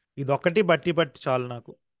ఇది ఒక్కటి బట్టి పట్టి చాలు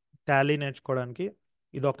నాకు టాలీ నేర్చుకోవడానికి.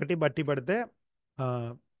 ఇది ఒక్కటి బట్టి పడితే ఆ,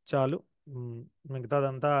 చాలు. మ్,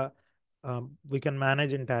 మిగతాదంతా we can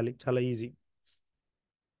manage in Tally, చాలా ఈజీ.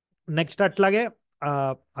 నెక్స్ట్ అట్లాగే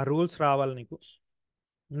ఆ రూల్స్ రావాలి నీకు.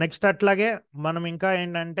 నెక్స్ట్ అట్లాగే మనం ఇంకా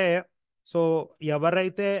ఏంటంటే, సో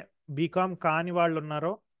ఎవరైతే బీకామ్ కాని వాళ్ళు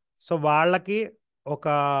ఉన్నారో సో వాళ్ళకి ఒక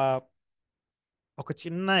ఒక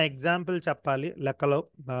చిన్న ఎగ్జాంపుల్ చెప్పాలి లెక్కలో,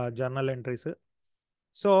 జర్నల్ ఎంట్రీస్.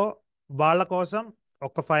 సో వాళ్ళ కోసం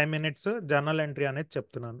ఒక 5 minutes జర్నల్ ఎంట్రీ అనేది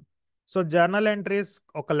చెప్తున్నాను. సో జర్నల్ ఎంట్రీస్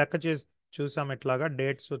ఒక లెక్క చేసి చూసాం. ఇట్లాగా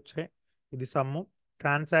డేట్స్ వచ్చాయి, ఇది సమ్ము,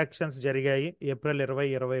 ట్రాన్సాక్షన్స్ జరిగాయి ఏప్రిల్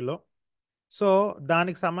 2020లో. సో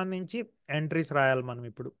దానికి సంబంధించి ఎంట్రీస్ రాయాలి మనం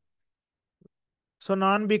ఇప్పుడు. సో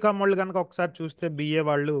నాన్ బీకామ్ వాళ్ళు కనుక ఒకసారి చూస్తే, బిఏ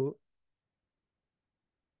వాళ్ళు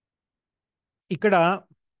ఇక్కడ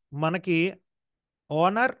మనకి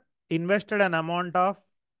owner invested an amount of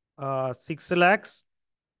 6 lakhs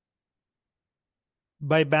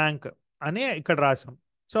by bank అని ఇక్కడ రాసాం.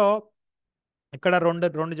 సో ఇక్కడ రెండు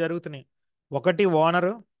రెండు జరుగుతున్నాయి. ఒకటి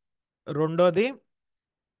ఓనరు, రెండోది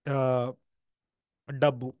ఆ,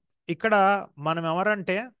 డబ్బు. ఇక్కడ మనం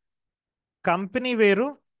ఎవరంటే కంపెనీ వేరు,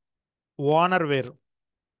 ఓనర్ వేరు.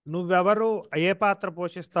 నువ్వెవరు, ఏ పాత్ర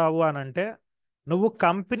పోషిస్తావు అని అంటే, నువ్వు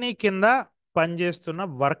కంపెనీ కింద పనిచేస్తున్న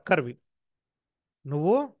వర్కర్వి.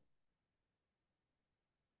 నువ్వు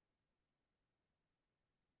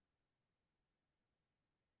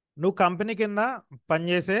నువ్వు కంపెనీ కింద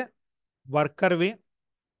పనిచేసే వర్కర్వి.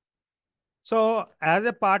 So as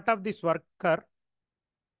a part of this worker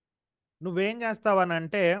నువ్వేం చేస్తావని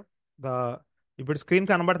అంటే, ఇప్పుడు స్క్రీన్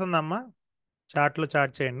కనబడుతుందమ్మా, చాట్లో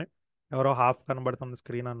చాట్ చేయండి. ఎవరో హాఫ్ కనబడుతుంది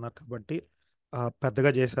స్క్రీన్ అన్నారు కాబట్టి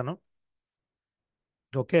పెద్దగా చేశాను.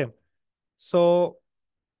 ఓకే. సో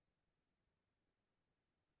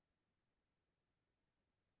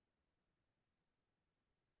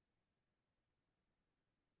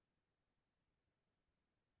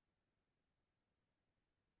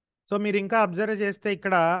సో మీరు ఇంకా అబ్జర్వ్ చేస్తే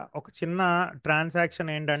ఇక్కడ ఒక చిన్న ట్రాన్సాక్షన్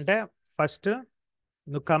ఏంటంటే, ఫస్ట్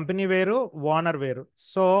నువ్వు కంపెనీ వేరు, ఓనర్ వేరు.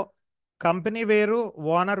 సో కంపెనీ వేరు,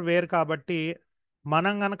 ఓనర్ వేరు కాబట్టి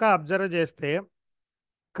మనం గనక అబ్జర్వ్ చేస్తే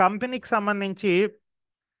కంపెనీకి సంబంధించి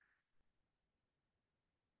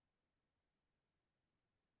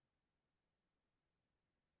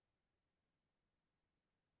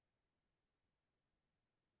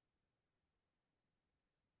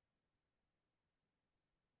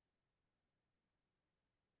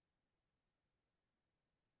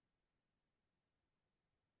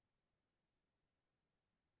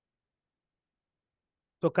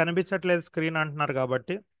సో కనిపించట్లేదు స్క్రీన్ అంటున్నారు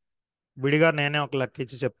కాబట్టి విడిగా నేనే ఒక లెక్క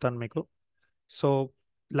ఇచ్చి చెప్తాను మీకు. సో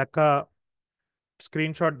లెక్క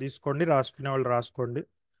స్క్రీన్ షాట్ తీసుకోండి, రాసుకునే వాళ్ళు రాసుకోండి.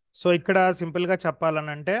 సో ఇక్కడ సింపుల్గా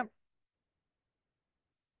చెప్పాలనంటే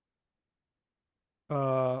ఆ,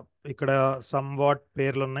 ఇక్కడ సమ్ వాట్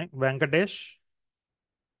పేర్లు ఉన్నాయి.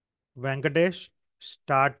 Venkatesh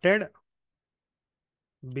started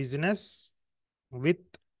business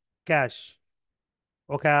with cash.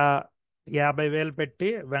 ఒక 50,000 పెట్టి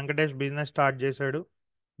వెంకటేష్ బిజినెస్ స్టార్ట్ చేశాడు.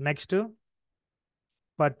 Next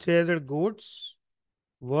purchased goods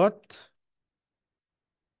worth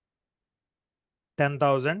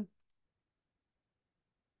 10,000,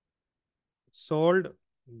 sold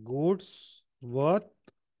goods worth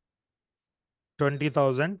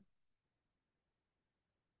 20,000,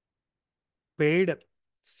 paid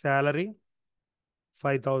salary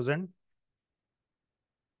 5,000,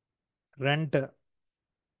 rent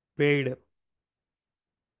paid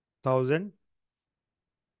 1,000,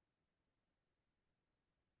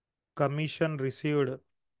 commission received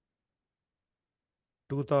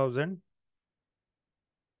 2,000.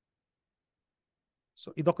 So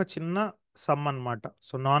ఇదొక చిన్న సమ్ అన్నమాట.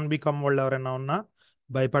 సో నాన్ బీకామ్ వాళ్ళు ఎవరైనా ఉన్నా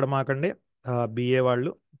భయపడమాకండి, బిఏ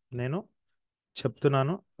వాళ్ళు నేను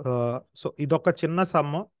చెప్తున్నాను. సో ఇదొక చిన్న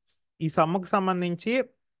సమ్ము. ఈ సమ్ముకు సంబంధించి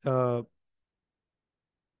ఆ,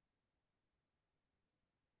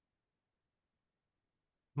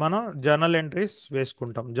 మనం జర్నల్ ఎంట్రీస్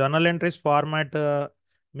వేసుకుంటాం. జర్నల్ ఎంట్రీస్ ఫార్మాట్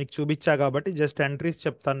మీకు చూపించా కాబట్టి జస్ట్ ఎంట్రీస్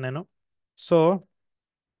చెప్తాను నేను. సో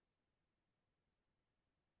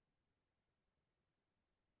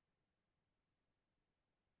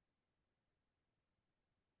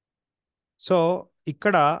సో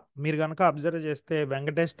ఇక్కడ మీరు కనుక అబ్జర్వ్ చేస్తే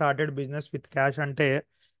Venkatesh started business with cash అంటే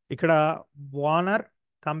ఇక్కడ ఓనర్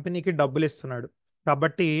కంపెనీకి డబ్బులు ఇస్తున్నాడు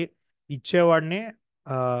కాబట్టి ఇచ్చేవాడిని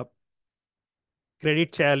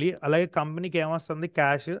క్రెడిట్ చేయాలి. అలాగే కంపెనీకి ఏమొస్తుంది,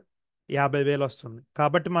 క్యాష్ 50,000 వస్తుంది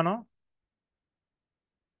కాబట్టి మనం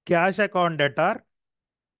క్యాష్ అకౌంట్ డెటార్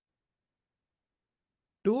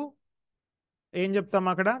టు ఏం చెప్తాం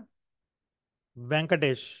అక్కడ,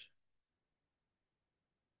 వెంకటేష్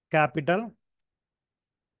క్యాపిటల్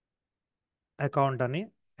అకౌంట్ అని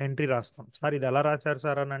ఎంట్రీ రాస్తాం. సార్ ఇది ఎలా రాశారు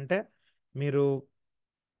సార్ అని అంటే, మీరు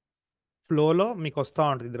ఫ్లోలో మీకు వస్తూ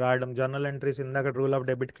ఉంటుంది ఇది రాయడం. జర్నల్ ఎంట్రీస్ ఇందాక రూల్ ఆఫ్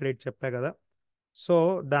డెబిట్ క్రెడిట్ చెప్పా కదా. సో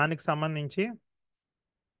దానికి సంబంధించి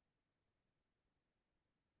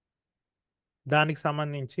దానికి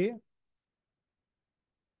సంబంధించి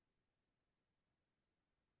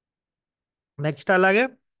నెక్స్ట్ అలాగే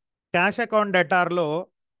క్యాష్ అకౌంట్ డెటార్లో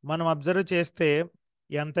మనం అబ్జర్వ్ చేస్తే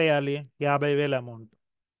ఎంత వేయాలి, 50,000 అమౌంట్.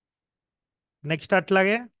 నెక్స్ట్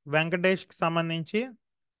అట్లాగే వెంకటేష్కి సంబంధించి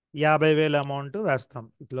 50,000 అమౌంట్ వేస్తాం.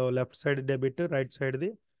 ఇట్లా left side debit, right సైడ్ది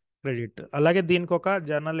credit. అలాగే దీనికి ఒక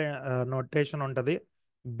జర్నల్ నోటేషన్ ఉంటుంది,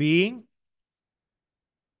 being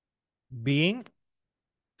being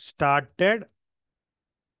started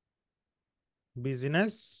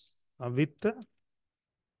business with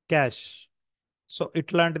cash. So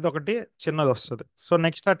ఇట్లాంటిది ఒకటి చిన్నది వస్తుంది. సో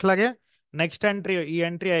నెక్స్ట్ అట్లాగే నెక్స్ట్ ఎంట్రీ, ఈ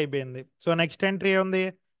ఎంట్రీ అయిపోయింది. సో నెక్స్ట్ ఎంట్రీ ఉంది,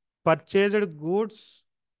 purchased goods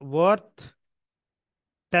worth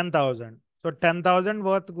 10,000. So 10,000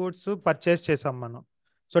 worth goods purchase చేసాం మనం.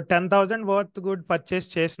 సో 10,000 వర్త్ గుడ్ పర్చేస్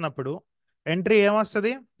చేసినప్పుడు ఎంట్రీ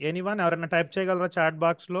ఏమొస్తుంది? ఎనీవన్ ఎవరైనా టైప్ చేయగలరా చాట్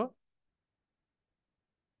బాక్స్లో?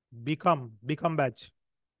 Become batch.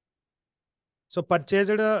 So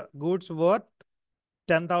purchased goods worth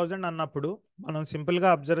 10,000 అన్నప్పుడు మనం సింపుల్గా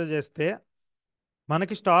అబ్జర్వ్ చేస్తే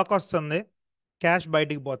మనకి స్టాక్ వస్తుంది, క్యాష్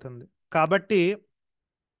బయటికి పోతుంది. కాబట్టి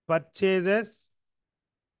పర్చేజెస్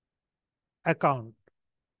అకౌంట్,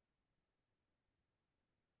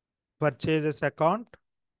 పర్చేజెస్ అకౌంట్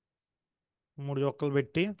 3 చొక్కలు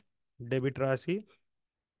పెట్టి డెబిట్ రాసి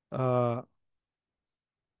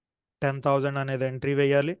 10,000 అనేది ఎంట్రీ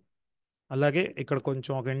వేయాలి. అలాగే ఇక్కడ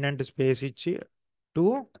కొంచెం ఒక ఇండెంట్ స్పేస్ ఇచ్చి టూ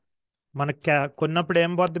మనకి కొన్నప్పుడు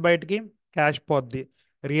ఏం పోద్ది బయటికి? క్యాష్ పోద్ది.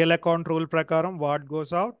 రియల్ అకౌంట్ రూల్ ప్రకారం what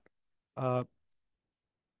goes out?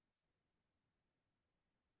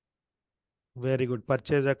 Very good.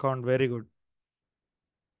 Purchase account, very good.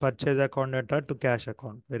 Purchase account data to cash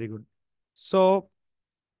account, very good. So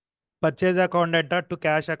purchase account data to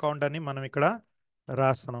cash account అని మనం ఇక్కడ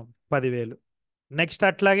రాస్తున్నాం 10,000. నెక్స్ట్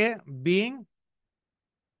అట్లాగే being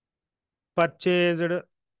purchased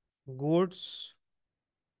goods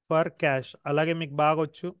for cash, అలాగే మీకు బాగా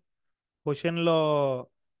వచ్చు క్వశ్చన్లో,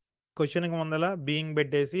 క్వశ్చన్కి ముందల బీయింగ్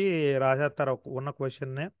పెట్టేసి రాసేస్తారు ఉన్న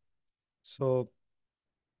క్వశ్చన్నే. సో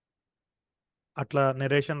అట్లా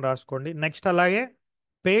నెరేషన్ రాసుకోండి. నెక్స్ట్ అలాగే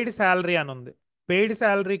పెయిడ్ శాలరీ అని ఉంది. పెయిడ్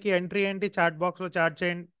శాలరీకి ఎంట్రీ ఏంటి? చాట్ బాక్స్లో చాట్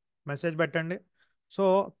చేయండి, మెసేజ్ పెట్టండి. సో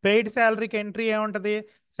పెయిడ్ శాలరీకి ఎంట్రీ ఏముంటుంది?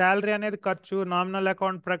 శాలరీ అనేది ఖర్చు, నామినల్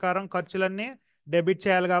అకౌంట్ ప్రకారం ఖర్చులన్నీ డెబిట్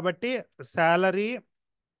చేయాలి కాబట్టి salary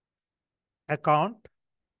account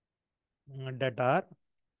debtor,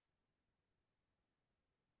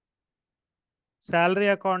 salary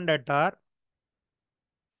account debtor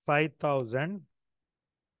 5,000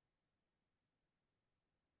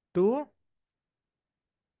 to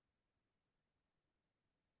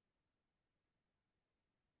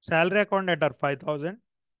salary account debtor 5,000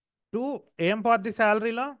 to ఏం పోద్ది?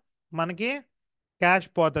 శాలరీలో మనకి క్యాష్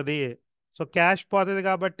పోతుంది. సో క్యాష్ పోతుంది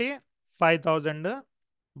కాబట్టి 5,000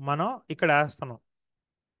 మనం ఇక్కడ వేస్తున్నాం.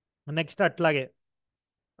 నెక్స్ట్ అట్లాగే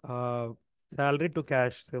salary to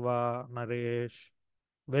cash Shiva, Naresh,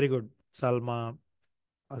 very good. Salma,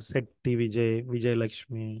 Shetty Vijay,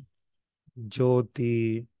 Vijayalakshmi, Jyothi,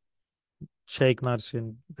 Sheikh నర్సిన్,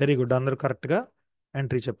 very good. అందరూ కరెక్ట్గా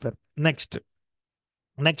ఎంట్రీ చెప్పారు.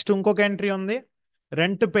 నెక్స్ట్ ఇంకొక ఎంట్రీ ఉంది.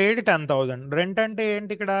 Rent paid 10,000. రెంట్ అంటే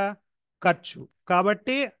ఏంటి? ఇక్కడ ఖర్చు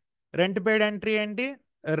కాబట్టి రెంట్ పెయిడ్ ఎంట్రీ ఏంటి?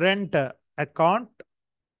 రెంట్ అకౌంట్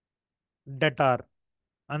డెటార్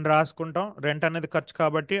అని రాసుకుంటాం. రెంట్ అనేది ఖర్చు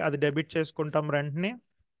కాబట్టి అది డెబిట్ చేసుకుంటాం. రెంట్ని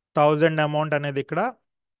 1,000 అమౌంట్ అనేది ఇక్కడ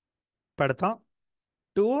పెడతాం.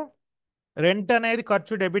 టూ రెంట్ అనేది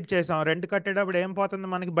ఖర్చు డెబిట్ చేసాం. రెంట్ కట్టేటప్పుడు ఏం పోతుంది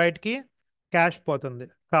మనకి? బయటికి క్యాష్ పోతుంది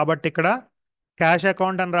కాబట్టి ఇక్కడ క్యాష్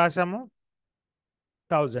అకౌంట్ అని రాసాము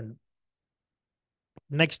 1,000.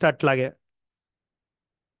 నెక్స్ట్ అట్లాగే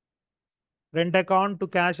rent account to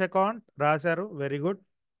cash account రాశారు, very good.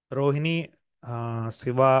 Rohini,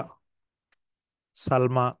 Shiva,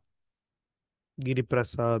 Salma,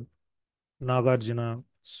 Giriprasad, Nagarjuna,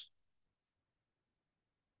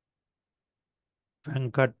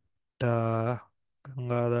 Venkat,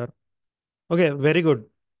 Gangadhar, okay very good.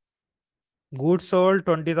 Goods sold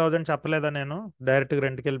 20,000 చెప్పలేదా నేను? డైరెక్ట్గా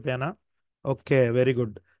రెంట్కి వెళ్ళిపోయానా? Okay very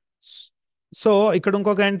good. సో ఇక్కడ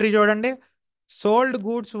ఇంకొక ఎంట్రీ చూడండి, సోల్డ్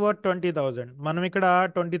గూడ్స్ వర్త్ 20,000. మనం ఇక్కడ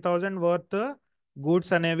 20,000 వర్త్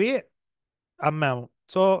గూడ్స్ అనేవి అమ్మాము.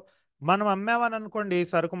 సో మనం అమ్మామని అనుకోండి,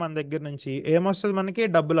 సరుకు మన దగ్గర నుంచి ఏమొస్తుంది? మనకి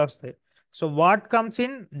డబ్బులు వస్తాయి. So what comes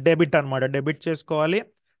in debit అనమాట, డెబిట్ చేసుకోవాలి.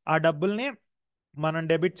 ఆ డబ్బుల్ని మనం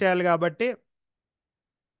డెబిట్ చేయాలి కాబట్టి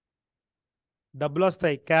డబ్బులు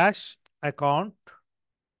వస్తాయి. క్యాష్ అకౌంట్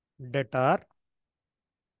డెటార్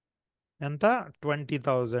ఎంత?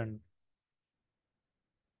 20,000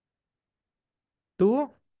 టు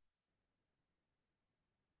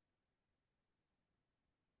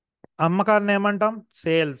అమ్మకాన్ని ఏమంటాం?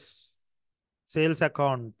 సేల్స్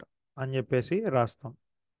అకౌంట్ అని చెప్పేసి రాస్తాం.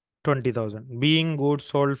 20,000 being goods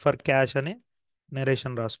sold for cash అని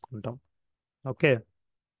నెరేషన్ రాసుకుంటాం. Okay,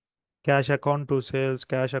 cash account to sales,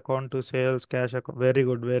 cash account to sales, cash account, very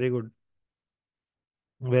good, very good,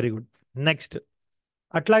 very good. Next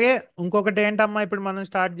అట్లాగే ఇంకొకటి ఏంటమ్మా ఇప్పుడు మనం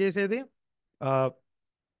స్టార్ట్ చేసేది?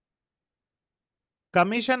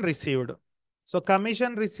 Commission received. So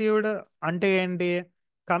commission received అంటే ఏంటి?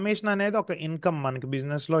 కమిషన్ అనేది ఒక ఇన్కమ్. మనకి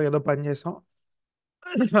బిజినెస్లో ఏదో పని చేసాం,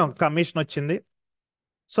 కమిషన్ వచ్చింది.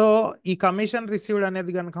 సో ఈ కమిషన్ రిసీవ్డ్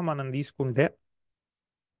అనేది కనుక మనం తీసుకుంటే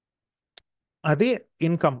అది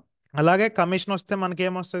ఇన్కమ్. అలాగే కమిషన్ వస్తే మనకి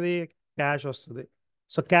ఏమొస్తుంది? క్యాష్ వస్తుంది.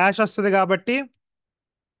 సో క్యాష్ వస్తుంది కాబట్టి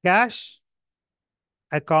క్యాష్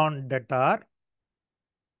అకౌంట్ డెటార్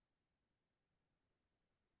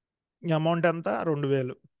అమౌంట్ ఎంత?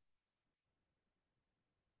 2000.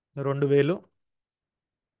 2000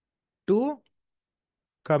 టు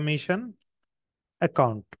కమిషన్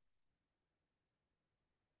అకౌంట్.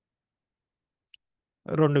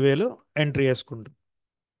 2000 ఎంట్రీ చేసుకుంటాం.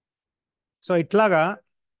 సో ఇట్లాగా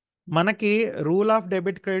మనకి రూల్ ఆఫ్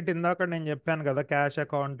డెబిట్ క్రెడిట్ ఇందాక నేను చెప్పాను కదా, క్యాష్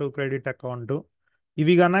అకౌంట్, క్రెడిట్ అకౌంట్,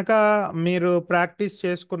 ఇవి గనక మీరు ప్రాక్టీస్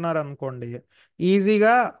చేసుకున్నారనుకోండి,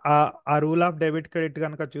 ఈజీగా ఆ ఆ రూల్ ఆఫ్ డెబిట్ క్రెడిట్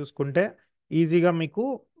కనుక చూసుకుంటే ఈజీగా మీకు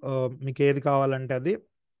ఏది కావాలంటే అది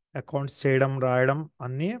అకౌంట్స్ చేయడం, రాయడం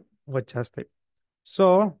అన్నీ వచ్చేస్తాయి. సో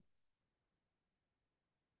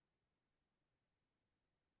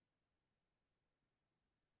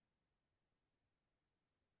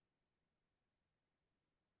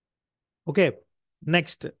ఓకే,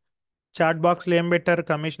 నెక్స్ట్ చాట్ బాక్స్లో ఏం పెట్టారు?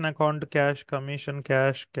 Commission account, cash, commission,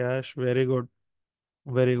 cash, cash. Very good,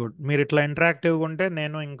 very good. మీరు ఇట్లా ఇంటరాక్టివ్గా ఉంటే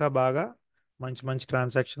నేను ఇంకా బాగా మంచి మంచి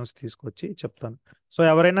ట్రాన్సాక్షన్స్ తీసుకొచ్చి చెప్తాను. సో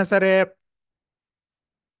ఎవరైనా సరే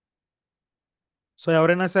సో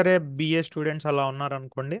ఎవరైనా సరే బిఏ స్టూడెంట్స్ అలా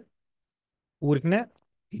ఉన్నారనుకోండి, ఊరికనే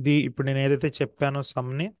ఇది ఇప్పుడు నేను ఏదైతే చెప్పానో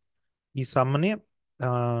ఈ సమ్ని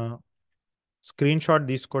స్క్రీన్ షాట్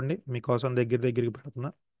తీసుకోండి. మీకోసం దగ్గరికి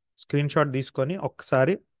పెడుతున్నా. స్క్రీన్ షాట్ తీసుకొని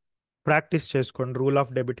ఒక్కసారి ప్రాక్టీస్ చేసుకోండి. రూల్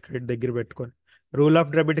ఆఫ్ డెబిట్ క్రెడిట్ దగ్గర పెట్టుకొని, rule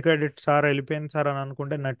of debit credit sir వెళ్ళిపోయింది సార్ అని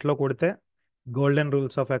అనుకుంటే నెట్లో కొడితే గోల్డెన్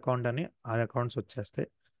రూల్స్ ఆఫ్ అకౌంట్ అని ఆ అకౌంట్స్ వచ్చేస్తాయి.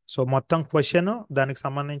 సో మొత్తం క్వశ్చన్, దానికి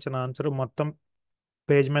సంబంధించిన ఆన్సర్ మొత్తం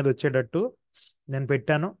పేజ్ మీద వచ్చేటట్టు నేను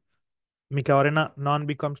పెట్టాను. మీకు ఎవరైనా నాన్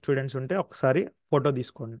బీకామ్ స్టూడెంట్స్ ఉంటే ఒకసారి ఫోటో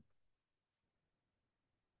తీసుకోండి,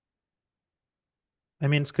 ఐ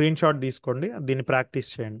మీన్ స్క్రీన్ షాట్ తీసుకోండి, దీన్ని ప్రాక్టీస్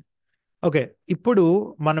చేయండి. ఓకే, ఇప్పుడు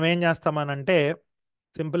మనం ఏం చేస్తామనంటే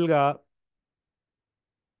సింపుల్గా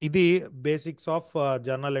ఇది basics of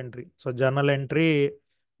journal entry. So journal entry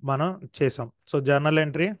మనం చేసాం. సో జర్నల్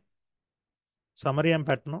ఎంట్రీ సమరీ ఏం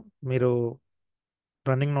పెట్టను, మీరు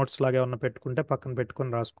రన్నింగ్ నోట్స్ లాగా ఏమన్నా పెట్టుకుంటే పక్కన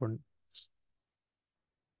పెట్టుకొని రాసుకోండి.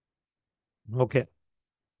 ఓకే,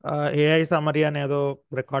 ఏఐ సమరీ అనేదో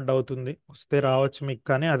రికార్డ్ అవుతుంది, వస్తే రావచ్చు మీకు,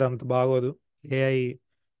 కానీ అది అంత బాగోదు. ఏఐ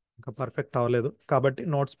ఇంకా పర్ఫెక్ట్ అవ్వలేదు కాబట్టి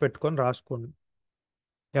నోట్స్ పెట్టుకొని రాసుకోండి.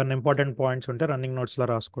 ఏమైనా ఇంపార్టెంట్ పాయింట్స్ ఉంటే రన్నింగ్ నోట్స్లో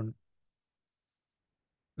రాసుకోండి.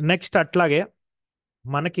 నెక్స్ట్ అట్లాగే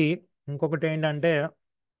మనకి ఇంకొకటి ఏంటంటే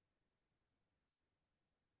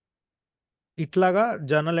ఇట్లాగా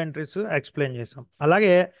జర్నల్ ఎంట్రీస్ ఎక్స్ప్లెయిన్ చేసాం.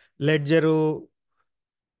 అలాగే లెడ్జరు,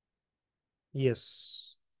 ఎస్,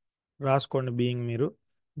 రాసుకోండి బీయింగ్ మీరు.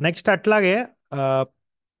 నెక్స్ట్ అట్లాగే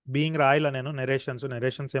బీయింగ్ రాయలే, నేను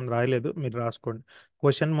నెరేషన్స్ ఏం రాయలేదు, మీరు రాసుకోండి.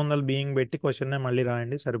 క్వశ్చన్ ముందర బీయింగ్ పెట్టి క్వశ్చన్నే మళ్ళీ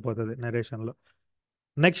రాయండి, సరిపోతుంది నెరేషన్లో.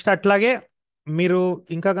 నెక్స్ట్ అట్లాగే మీరు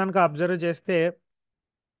ఇంకా కనుక అబ్జర్వ్ చేస్తే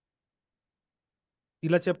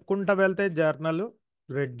ఇలా చెప్పుకుంటా వెళ్తే journal,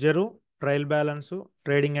 రెడ్జరు, trial balance,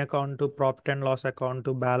 trading account, profit and loss account,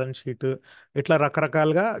 balance sheet, ఇట్లా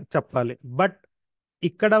రకరకాలుగా చెప్పాలి. బట్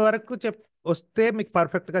ఇక్కడ వరకు వస్తే మీకు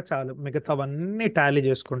పర్ఫెక్ట్గా చాలు, మిగతావన్నీ టాలీ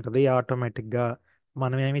చేసుకుంటుంది ఆటోమేటిక్గా,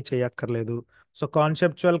 మనం ఏమీ చేయక్కర్లేదు. సో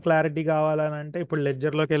కాన్సెప్చువల్ క్లారిటీ కావాలని అంటే ఇప్పుడు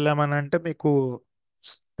లెడ్జర్లోకి వెళ్ళామని అంటే మీకు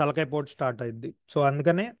తలకాయ పోటు స్టార్ట్ అయింది. సో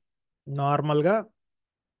అందుకనే నార్మల్గా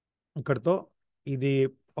ఇక్కడతో ఇది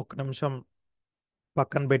ఒక నిమిషం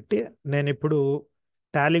పక్కన పెట్టి నేను ఇప్పుడు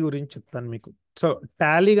టాలీ గురించి చెప్తాను మీకు. సో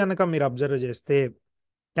టాలీ కనుక మీరు అబ్జర్వ్ చేస్తే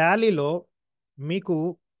టాలీలో మీకు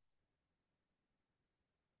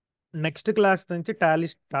నెక్స్ట్ క్లాస్ నుంచి టాలీ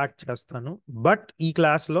స్టార్ట్ చేస్తాను. బట్ ఈ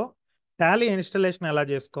క్లాస్లో టాలీ ఇన్స్టలేషన్ ఎలా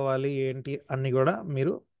చేసుకోవాలి ఏంటి అన్ని కూడా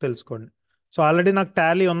మీరు తెలుసుకోండి. సో ఆల్రెడీ నాకు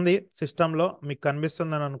టాలీ ఉంది సిస్టంలో, మీకు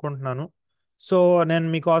కనిపిస్తుందని అనుకుంటున్నాను. సో నేను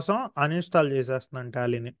మీకోసం అన్ఇన్స్టాల్ చేసేస్తున్నాను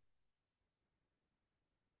టాలీని.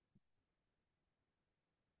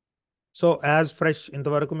 సో యాజ్ ఫ్రెష్,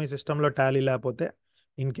 ఇంతవరకు మీ సిస్టంలో టాలీ లేకపోతే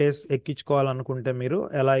ఇన్ కేస్ ఎక్కించుకోవాలనుకుంటే మీరు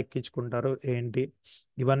ఎలా ఎక్కించుకుంటారు ఏంటి,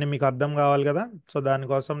 ఇవన్నీ మీకు అర్థం కావాలి కదా. సో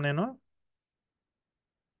దానికోసం నేను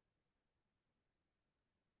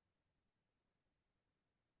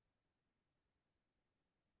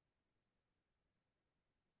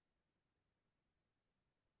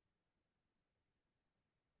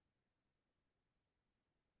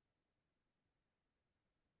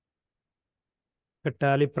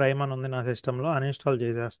టాలీ ప్రైమ్ అని ఉంది నా సిస్టంలో, అన్ఇన్స్టాల్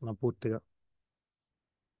చేసేస్తున్నా పూర్తిగా.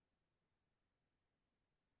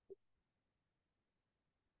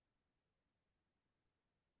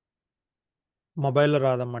 మొబైల్లో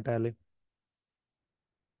రాదమ్మా టాలీ,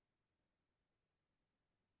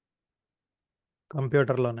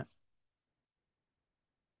 కంప్యూటర్లోనే.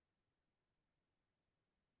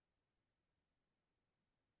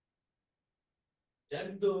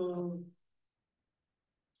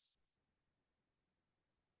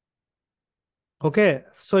 ఓకే,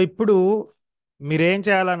 సో ఇప్పుడు మీరేం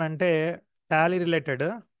చేయాలనంటే టాలీ రిలేటెడ్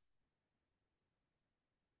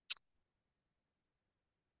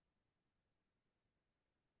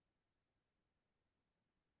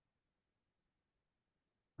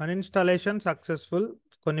అన్ఇన్స్టాలేషన్ సక్సెస్ఫుల్.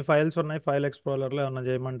 కొన్ని ఫైల్స్ ఉన్నాయి, ఫైల్ ఎక్స్ప్లోరర్లో ఏమన్నా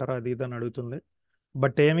చేయమంటారా అది ఇది అని అడుగుతుంది,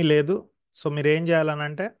 బట్ ఏమీ లేదు. సో మీరు ఏం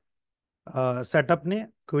చేయాలనంటే సెటప్ని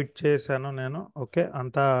క్విట్ చేశాను నేను. ఓకే,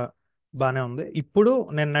 అంతా బాగానే ఉంది. ఇప్పుడు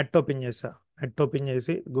నేను నెట్ ఓపెన్ చేశా. నెట్ ఓపెన్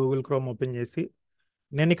చేసి గూగుల్ క్రోమ్ ఓపెన్ చేసి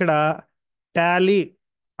నేను ఇక్కడ టాలీ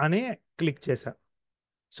అని క్లిక్ చేశా.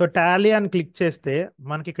 సో టాలీ అని క్లిక్ చేస్తే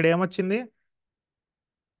మనకి ఇక్కడ ఏమొచ్చింది?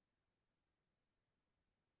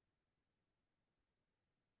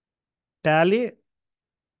 టాలీ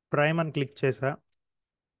ప్రైమ్ అని క్లిక్ చేశా.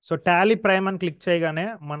 సో టాలీ ప్రైమ్ అని క్లిక్ చేయగానే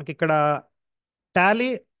మనకి ఇక్కడ టాలీ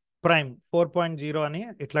ప్రైమ్ 4.0 అని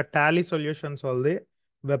ఇట్లా టాలీ సొల్యూషన్స్ వాళ్ళది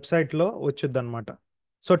వెబ్సైట్లో వచ్చింది అనమాట.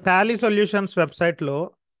 సో టాలీ సొల్యూషన్స్ వెబ్సైట్లో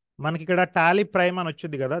మనకి ఇక్కడ టాలీ ప్రైమ్ అని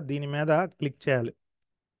వచ్చింది కదా, దీని మీద క్లిక్ చేయాలి.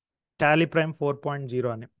 టాలీ ప్రైమ్ 4.0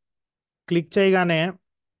 అని క్లిక్ చేయగానే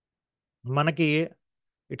మనకి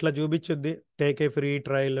ఇట్లా చూపించుద్ది, take a free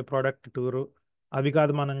trial product tour. అవి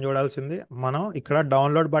కాదు మనం చూడాల్సింది, మనం ఇక్కడ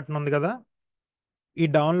డౌన్లోడ్ బటన్ ఉంది కదా, ఈ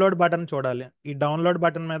డౌన్లోడ్ బటన్ చూడాలి. ఈ డౌన్లోడ్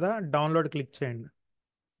బటన్ మీద డౌన్లోడ్ క్లిక్ చేయండి.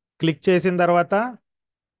 క్లిక్ చేసిన తర్వాత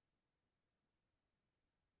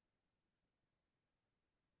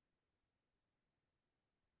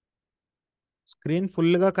స్క్రీన్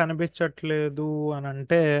ఫుల్గా కనిపించట్లేదు అని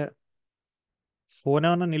అంటే ఫోన్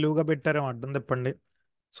ఏమైనా నిలువుగా పెట్టారేమో, అడ్డం తిప్పండి.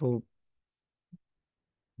 సో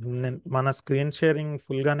మన స్క్రీన్ షేరింగ్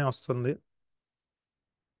ఫుల్గానే వస్తుంది.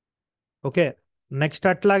 ఓకే, నెక్స్ట్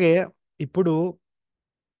అట్లాగే ఇప్పుడు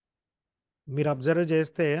మీరు అబ్జర్వ్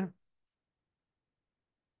చేస్తే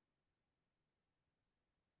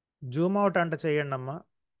జూమ్ అవుట్ అంట చేయండి అమ్మా,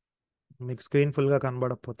 మీకు స్క్రీన్ ఫుల్గా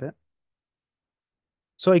కనబడకపోతే.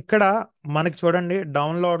 సో ఇక్కడ మనకి చూడండి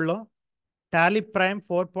డౌన్లోడ్లో టాలీ ప్రైమ్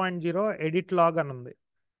 4.0 ఎడిట్ లాగ్ అని ఉంది.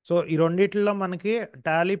 సో ఈ రెండిట్లో మనకి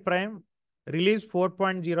టాలీ ప్రైమ్ రిలీజ్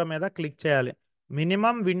 4.0 మీద క్లిక్ చేయాలి.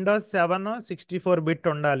 మినిమం విండోస్ 7 64 బిట్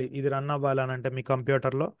ఉండాలి ఇది రన్ అవ్వాలని అంటే మీ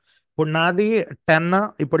కంప్యూటర్లో. ఇప్పుడు నాది 10,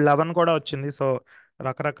 ఇప్పుడు 11 కూడా వచ్చింది.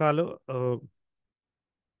 రకరకాలు ఆ,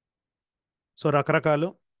 సో రకరకాలు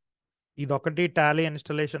ఇదొకటి టాలీ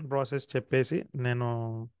ఇన్స్టలేషన్ ప్రాసెస్ చెప్పేసి నేను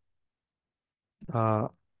ఆ,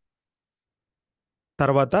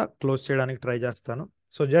 తర్వాత క్లోజ్ చేయడానికి ట్రై చేస్తాను.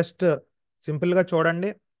 సో జస్ట్ సింపుల్గా చూడండి.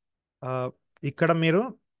 ఆ, ఇక్కడ మీరు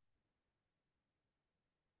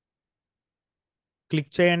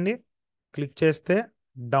క్లిక్ చేయండి. క్లిక్ చేస్తే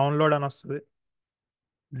డౌన్లోడ్ అని వస్తుంది.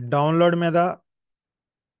 డౌన్లోడ్ మీద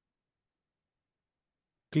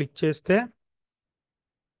క్లిక్ చేస్తే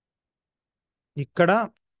ఇక్కడ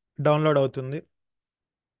డౌన్లోడ్ అవుతుంది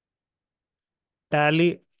Tally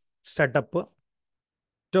setup.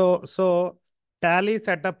 So so Tally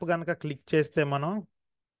setup కనుక క్లిక్ చేస్తే మనం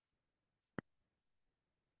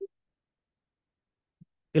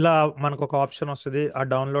ఇలా మనకు ఒక ఆప్షన్ వస్తుంది. ఆ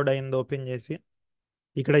డౌన్లోడ్ అయింది ఓపెన్ చేసి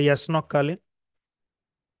ఇక్కడ ఎస్ నొక్కాలి.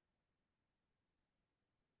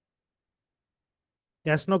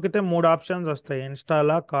 ఎస్ నొక్కితే 3 ఆప్షన్స్ వస్తాయి,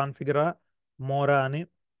 ఇన్స్టాలా, కాన్ఫిగరా, మోరా అని.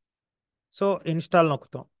 So install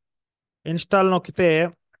నొక్కుతాం. ఇన్స్టాల్ నొక్కితే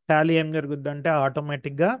టాలీ ఏం జరుగుద్ది అంటే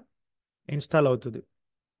ఆటోమేటిక్గా ఇన్స్టాల్ అవుతుంది.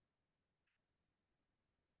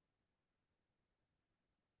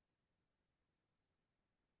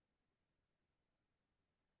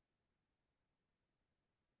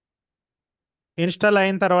 ఇన్స్టాల్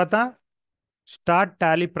అయిన తర్వాత స్టార్ట్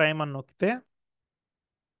టాలీ ప్రైమ్ అని నొక్కితే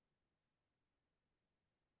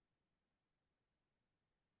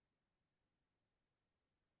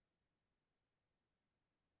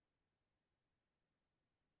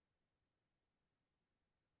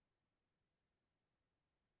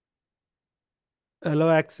అలో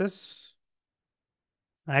యాక్సెస్,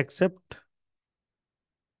 యాక్సెప్ట్.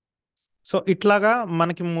 సో ఇట్లాగా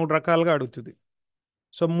మనకి 3 రకాలుగా అడుగుతుంది.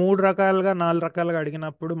 సో 3 రకాలుగా 4 రకాలుగా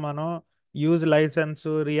అడిగినప్పుడు మనం use licence,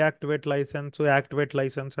 reactivate licence, activate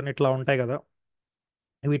licence అని ఇట్లా ఉంటాయి కదా,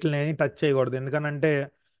 వీటిని ఏమి టచ్ చేయకూడదు. ఎందుకనంటే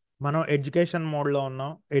మనం ఎడ్యుకేషన్ మోడ్లో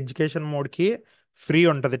ఉన్నాం. ఎడ్యుకేషన్ మోడ్కి ఫ్రీ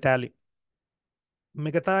ఉంటుంది టాలీ.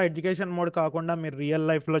 మిగతా ఎడ్యుకేషన్ మోడ్ కాకుండా మీరు రియల్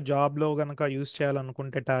లైఫ్లో జాబ్లో కనుక యూజ్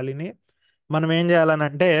చేయాలనుకుంటే టాలీని మనం ఏం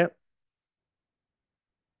చేయాలనంటే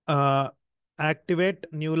యాక్టివేట్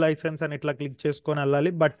న్యూ లైసెన్స్ అని ఇట్లా క్లిక్ చేసుకొని వెళ్ళాలి.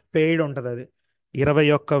 బట్ పెయిడ్ ఉంటుంది అది.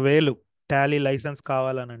 21,000 టాలీ లైసెన్స్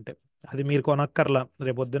కావాలని అంటే అది మీరు కొనక్కర్లా.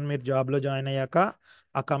 రేపు పొద్దున్న మీరు జాబ్లో జాయిన్ అయ్యాక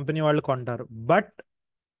ఆ కంపెనీ వాళ్ళు కొంటారు. బట్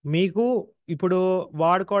మీకు ఇప్పుడు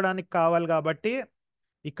వాడుకోవడానికి కావాలి కాబట్టి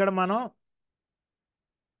ఇక్కడ మనం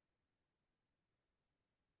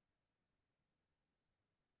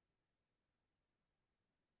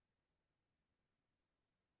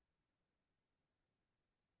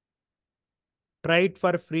ట్రై ఇట్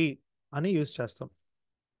ఫర్ ఫ్రీ అని యూజ్ చేస్తాం.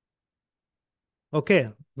 ఓకే,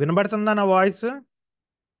 వినబడుతుందా నా వాయిస్?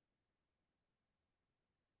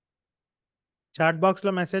 చాట్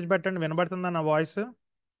బాక్స్లో మెసేజ్ పెట్టండి, వినబడుతుందా నా voice?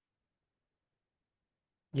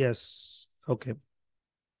 Yes. Okay.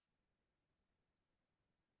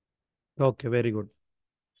 Okay, very good.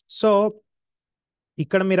 So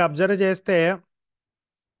ఇక్కడ మీరు అబ్జర్వ్ చేస్తే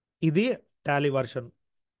ఇది టాలీ వర్షన్.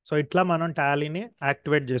 సో ఇట్లా మనం టాలీని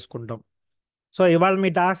యాక్టివేట్ చేసుకుంటాం. సో ఇవాళ మీ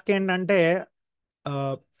టాస్క్ ఏంటంటే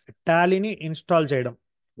టాలీని ఇన్స్టాల్ చేయడం.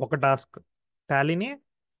 ఒక టాస్క్ టాలీని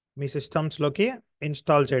మీ సిస్టమ్స్లోకి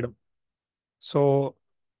ఇన్స్టాల్ చేయడం. సో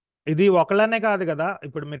ఇది ఒకళ్ళనే కాదు కదా,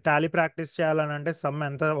 ఇప్పుడు మీరు టాలీ ప్రాక్టీస్ చేయాలని అంటే సమ్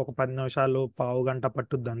ఎంత, ఒక 10 నిమిషాలు, పావు గంట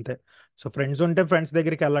పట్టుద్ది అంతే. సో ఫ్రెండ్స్ ఉంటే ఫ్రెండ్స్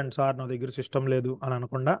దగ్గరికి వెళ్ళండి, సార్ నా దగ్గర సిస్టమ్ లేదు అని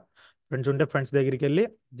అనకుండా ఫ్రెండ్స్ ఉంటే ఫ్రెండ్స్ దగ్గరికి వెళ్ళి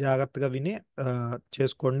జాగ్రత్తగా విని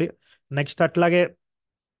చేసుకోండి. నెక్స్ట్ అట్లాగే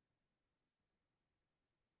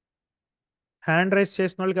హ్యాండ్ రైస్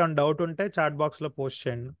చేసిన వాళ్ళకి ఏమైనా డౌట్ ఉంటే చాట్ బాక్స్లో పోస్ట్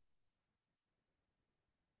చేయండి.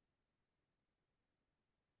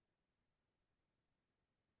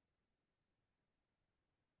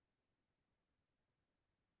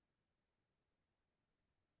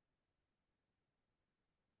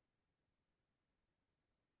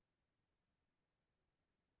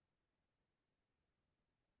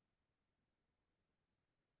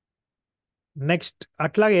 నెక్స్ట్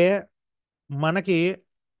అట్లాగే మనకి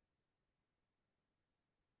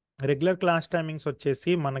రెగ్యులర్ క్లాస్ టైమింగ్స్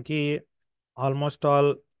వచ్చేసి మనకి ఆల్మోస్ట్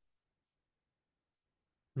ఆల్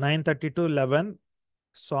 9:30 to 11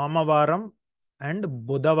 సోమవారం అండ్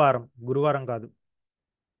బుధవారం, గురువారం కాదు,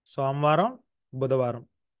 సోమవారం బుధవారం.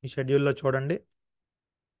 ఈ షెడ్యూల్లో చూడండి.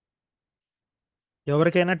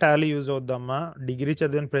 ఎవరికైనా టాలీ యూజ్ అవుద్దమ్మా. డిగ్రీ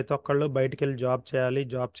చదివిన ప్రతి ఒక్కళ్ళు బయటికి వెళ్ళి జాబ్ చేయాలి,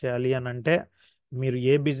 జాబ్ చేయాలి అని అంటే మీరు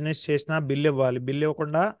ఏ బిజినెస్ చేసినా బిల్ ఇవ్వాలి. బిల్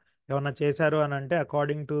ఇవ్వకుండా ఏమన్నా చేశారు అని అంటే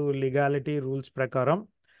అకార్డింగ్ టు లీగాలిటీ రూల్స్ ప్రకారం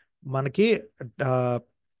మనకి ఆ,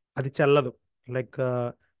 అది చెల్లదు. లైక్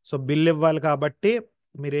సో బిల్ ఇవ్వాలి కాబట్టి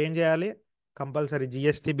మీరు ఏం చేయాలి, కంపల్సరీ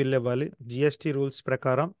జిఎస్టీ బిల్ ఇవ్వాలి. జిఎస్టీ రూల్స్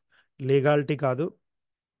ప్రకారం లీగాలిటీ కాదు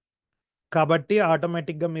కాబట్టి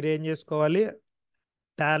ఆటోమేటిక్గా మీరు ఏం చేసుకోవాలి,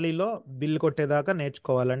 టాలీలో బిల్ కొట్టేదాకా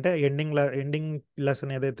నేర్చుకోవాలంటే ఎండింగ్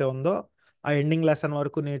లెసన్ ఏదైతే ఉందో ఆ ఎండింగ్ లెసన్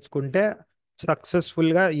వరకు నేర్చుకుంటే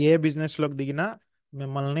సక్సెస్ఫుల్గా ఏ బిజినెస్లోకి దిగినా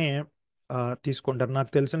మిమ్మల్ని తీసుకుంటారు.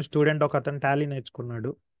 నాకు తెలిసిన స్టూడెంట్ ఒక అతను టాలీ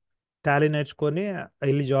నేర్చుకున్నాడు. టాలీ నేర్చుకొని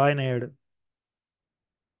వెళ్ళి జాయిన్ అయ్యాడు.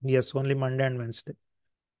 Yes, only Monday and Wednesday.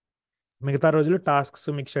 మిగతా రోజులు టాస్క్స్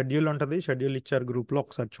మీకు షెడ్యూల్ ఉంటుంది, షెడ్యూల్ ఇచ్చారు గ్రూప్లో,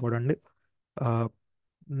 ఒకసారి చూడండి.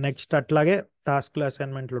 నెక్స్ట్ అట్లాగే టాస్క్లు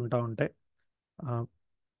అసైన్మెంట్లు ఉంటా ఉంటాయి.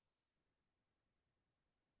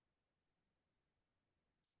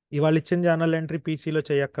 ఇవాళ ఇచ్చిన జర్నల్ ఎంట్రీ పీసీలో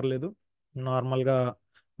చేయక్కర్లేదు, నార్మల్గా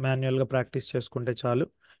మాన్యువల్గా ప్రాక్టీస్ చేసుకుంటే చాలు.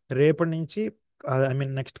 రేపటి నుంచి ఐ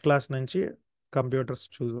మీన్ నెక్స్ట్ క్లాస్ నుంచి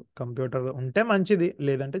కంప్యూటర్ ఉంటే మంచిది,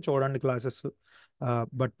 లేదంటే చూడండి క్లాసెస్.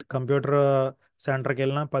 బట్ కంప్యూటర్ సెంటర్కి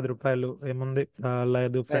వెళ్ళినా 10 రూపాయలు ఏముంది,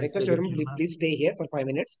 లేదు ఫ్రెండ్స్ Request దగ్గరికి everyone, వెళ్ళినా. please stay here for 5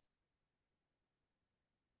 minutes.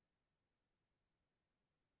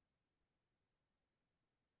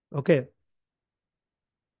 Okay.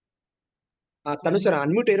 తను సార్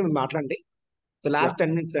అన్మ్యూట్ అయ్యారు, మీరు మాట్లాడండి. సో Yeah, లాస్ట్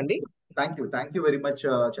 10 minutes అండి. thank you very much,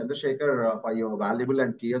 Chandrasekhar, for your valuable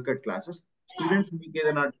and clear-cut classes. Students, మీకు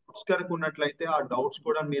ఏదైనా డౌట్స్ కనుక ఉన్నట్లయితే ఆ డౌట్స్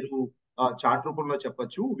కూడా మీరు చాట్ రూపంలో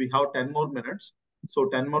చెప్పొచ్చు. We have 10 more minutes. So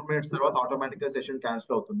 10 more minutes తర్వాత ఆటోమేటిక్ గా సెషన్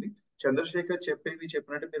క్యాన్సిల్ అవుతుంది. చంద్రశేఖర్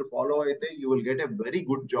చెప్పినట్టు మీరు ఫాలో అయితే you will get a very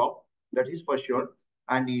good job, that is for sure.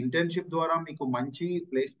 And ఈ ఇంటర్న్షిప్ ద్వారా మీకు మంచి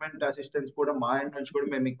ప్లేస్మెంట్ అసిస్టెన్స్ కూడా మా ఎండ్ నుంచి కూడా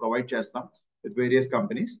మేము మీకు ప్రొవైడ్ చేస్తాం with various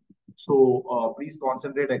companies. So please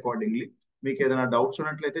concentrate accordingly. మీకు ఏదైనా డౌట్స్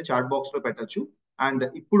ఉన్నట్లయితే చాట్ బాక్స్ లో పెట్టచ్చు. అండ్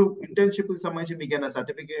ఇప్పుడు ఇంటర్న్షిప్ కి సంబంధించి మీకు ఏదైనా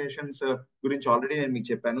సర్టిఫికేషన్స్ గురించి ఆల్రెడీ నేను మీకు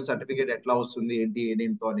చెప్పాను, సర్టిఫికేట్ ఎట్లా వస్తుంది, ఏంటి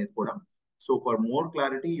ఏదేంటో అనేది కూడా. So for more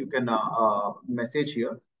clarity you can message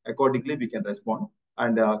here, accordingly we can respond.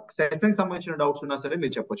 And session సంబంధించిన డౌట్స్ ఉన్నా సరే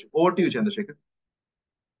మీరు చెప్పొచ్చు. Over to you Chandrasekhar.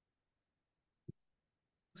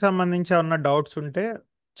 సంబంధించి ఏమన్నా డౌట్స్ ఉంటే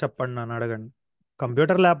చెప్పండి, నన్ను అడగండి.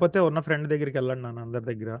 కంప్యూటర్ లేకపోతే ఉన్న ఫ్రెండ్ దగ్గరికి వెళ్ళండి, నన్ను అందరి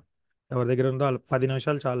దగ్గర ఎవరి దగ్గర ఉందో వాళ్ళు 10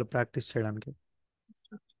 నిమిషాలు చాలు ప్రాక్టీస్ చేయడానికి.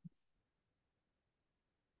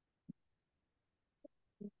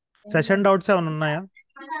 సెషన్ డౌట్స్ ఏమైనా ఉన్నాయా?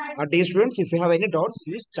 Dear students, if you have any doubts,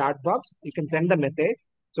 use chat box. You can send the message.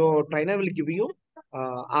 So trainer will give you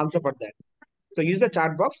answer for that. So use the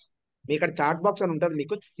chat box. మీ ఇక్కడ chat box అని ఉంటుంది,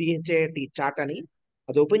 మీకు CHAT chat అని,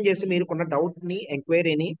 అది open చేసి మీరు కొన్న doubt ని,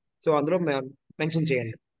 ఎంక్వైరీని సో అందులో మెన్షన్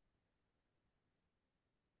చేయండి.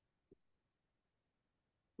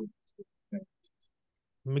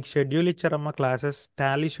 మీకు షెడ్యూల్ ఇచ్చారమ్మా క్లాసెస్.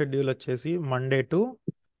 టాలీ షెడ్యూల్ వచ్చేసి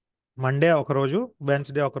మండే ఒకరోజు,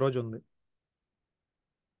 వెన్స్డే ఒకరోజు ఉంది.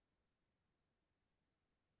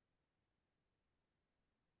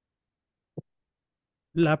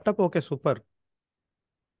 Laptop okay, super.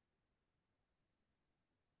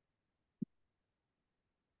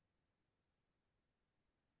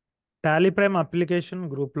 Tally prime application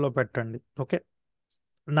గ్రూప్లో పెట్టండి. ఓకే,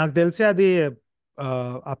 నాకు తెలిసి అది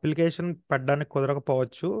అప్లికేషన్ పెట్టడానికి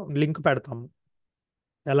కుదరకపోవచ్చు. లింక్ పెడతాము,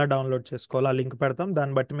 ఎలా డౌన్లోడ్ చేసుకోవాలో ఆ లింక్ పెడతాం,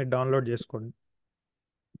 దాన్ని బట్టి మీరు డౌన్లోడ్ చేసుకోండి.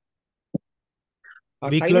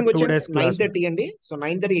 వీక్లో టైమింగ్ 2 వచ్చి days క్లాస్. 9:30 అండి. సో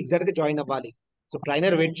 9:30 ఎగ్జాక్ట్ గా జాయిన్ అవ్వాలి. సో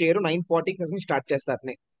ట్రైనర్ వెయిట్ చేయరు, 9:40 స్టార్ట్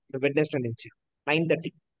చేస్తారు వెడ్నెస్డే నుంచి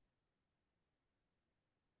 9:30.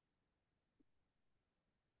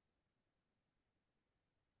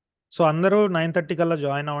 సో అందరూ 9:30 కల్లా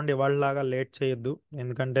జాయిన్ అవ్వండి, ఇవాళలాగా లేట్ చేయొద్దు.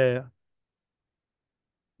 ఎందుకంటే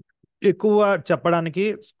ఎక్కువ చెప్పడానికి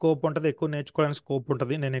స్కోప్ ఉంటుంది, ఎక్కువ నేర్చుకోవడానికి స్కోప్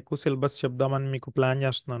ఉంటుంది. నేను ఎక్కువ సిలబస్ చెప్దామని మీకు ప్లాన్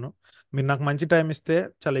చేస్తున్నాను. మీరు నాకు మంచి టైం ఇస్తే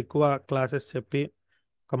చాలా ఎక్కువ క్లాసెస్ చెప్పి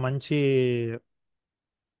ఒక మంచి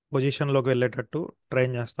పొజిషన్లోకి వెళ్ళేటట్టు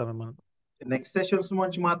ట్రైన్ చేస్తాను మనం. నెక్స్ట్ సెషన్స్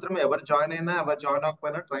నుంచి మాత్రం ఎవరు జాయిన్ అయినా ఎవరు జాయిన్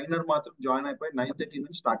అవ్వకపోయినా ట్రైనర్ మాత్రం జాయిన్ అయిపోయి 9:30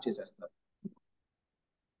 నుంచి స్టార్ట్ చేసేస్తారు.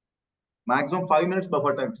 మాక్సిమం 5 minutes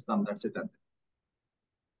బఫర్ టైం ఇస్తాం, దట్స్ ఇట్ అంతే.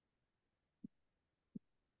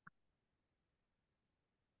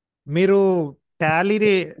 మీరు టాలీ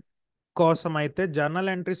కోసం అయితే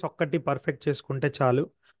జర్నల్ ఎంట్రీస్ ఒక్కటి పర్ఫెక్ట్ చేసుకుంటే చాలు.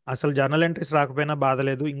 అసలు జర్నల్ ఎంట్రీస్ రాకపోయినా బాధ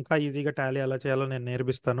లేదు, ఇంకా ఈజీగా టాలీ ఎలా చేయాలో నేను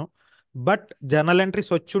నేర్పిస్తాను. బట్ జర్నల్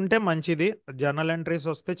ఎంట్రీస్ వచ్చుంటే మంచిది. జర్నల్ ఎంట్రీస్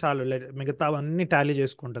వస్తే చాలు, మిగతా అవన్నీ టాలీ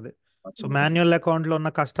చేసుకుంటుంది. సో మాన్యువల్ అకౌంట్లో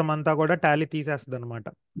ఉన్న కష్టం అంతా కూడా టాలీ తీసేస్తుంది అనమాట.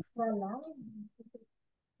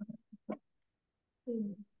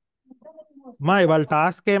 మా ఇవాళ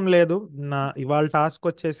టాస్క్ ఏం లేదు. ఇవాళ టాస్క్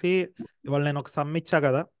వచ్చేసి, ఇవాళ నేను ఒక సమ్ ఇచ్చా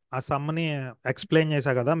కదా, ఆ సమ్ని ఎక్స్ప్లెయిన్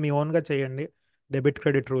చేశా కదా, మీ ఓన్గా చేయండి debit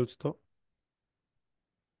credit రూల్స్తో.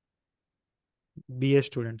 BA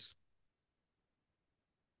students.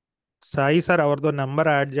 Sai sir ఎవరిదో నెంబర్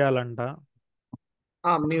యాడ్ చేయాలంట,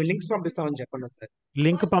 మేము లింక్స్ పంపిస్తామని చెప్పండి సార్.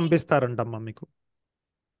 లింక్ పంపిస్తారంటమ్మా మీకు.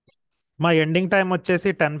 మా ఎండింగ్ టైం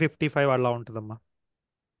వచ్చేసి 10:55 అలా ఉంటుందమ్మా.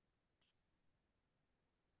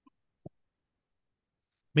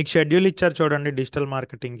 మీకు షెడ్యూల్ ఇచ్చారు చూడండి డిజిటల్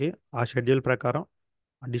మార్కెటింగ్కి, ఆ షెడ్యూల్ ప్రకారం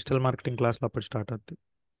డిజిటల్ మార్కెటింగ్ క్లాస్లో అప్పుడు స్టార్ట్ అవుతుంది.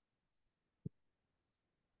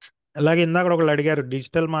 అలాగే ఇందాక ఒకళ్ళు అడిగారు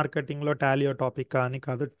డిజిటల్ మార్కెటింగ్లో టాలీ టాపిక్ అని.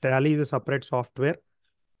 కాదు, టాలీ ఇది సపరేట్ సాఫ్ట్వేర్,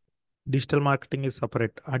 డిజిటల్ మార్కెటింగ్ ఇది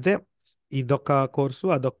సపరేట్. అదే ఇదొక కోర్సు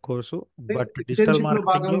అదొక కోర్సు, బట్ డిజిటల్ ఇంటర్న్షిప్ లో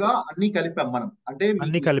మార్కెటింగ్లో భాగంగా అన్ని కలిపాం మనం. అంటే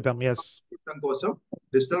అన్ని మీకు కలిపాం. ఎస్, కోసం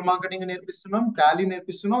digital marketing నేర్పిస్తున్నాం, Tally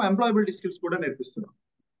నేర్పిస్తున్నాం, employability skills కూడా నేర్పిస్తున్నాం.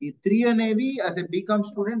 ఈ 3 అనేవి యాజ్ ఎ బీకామ్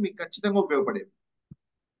స్టూడెంట్ మీకు ఖచ్చితంగా ఉపయోగపడేవి.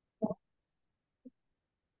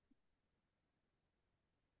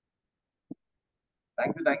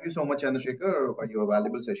 Thank you so much Chandrasekhar for your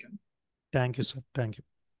valuable session. Thank you sir, thank you.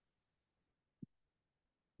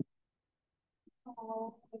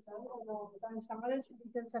 దానికి సంబంధించిన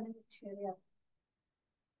డీటెయిల్స్ అన్ని షేర్ చేస్తాను.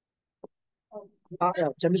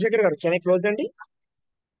 చంద్రశేఖర్ గారు కెన్ ఐ క్లోజ్ అండి?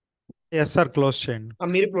 ఎస్ సార్, క్లోజ్ చేయండి.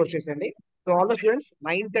 మీరు close చేసండి. So all the students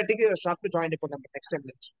 9:30కి sharp join అయిపోతాం నెక్స్ట్ టైం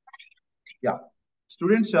నుంచి. Yeah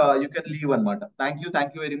students you can leave అన్నమాట.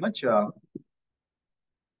 Thank you very much.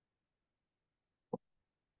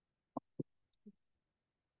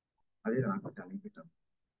 అదే నాకు టాలెంట్ పెట్టాను,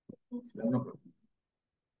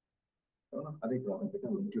 అదే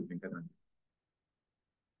యూట్యూబ్ లింక్ కదా.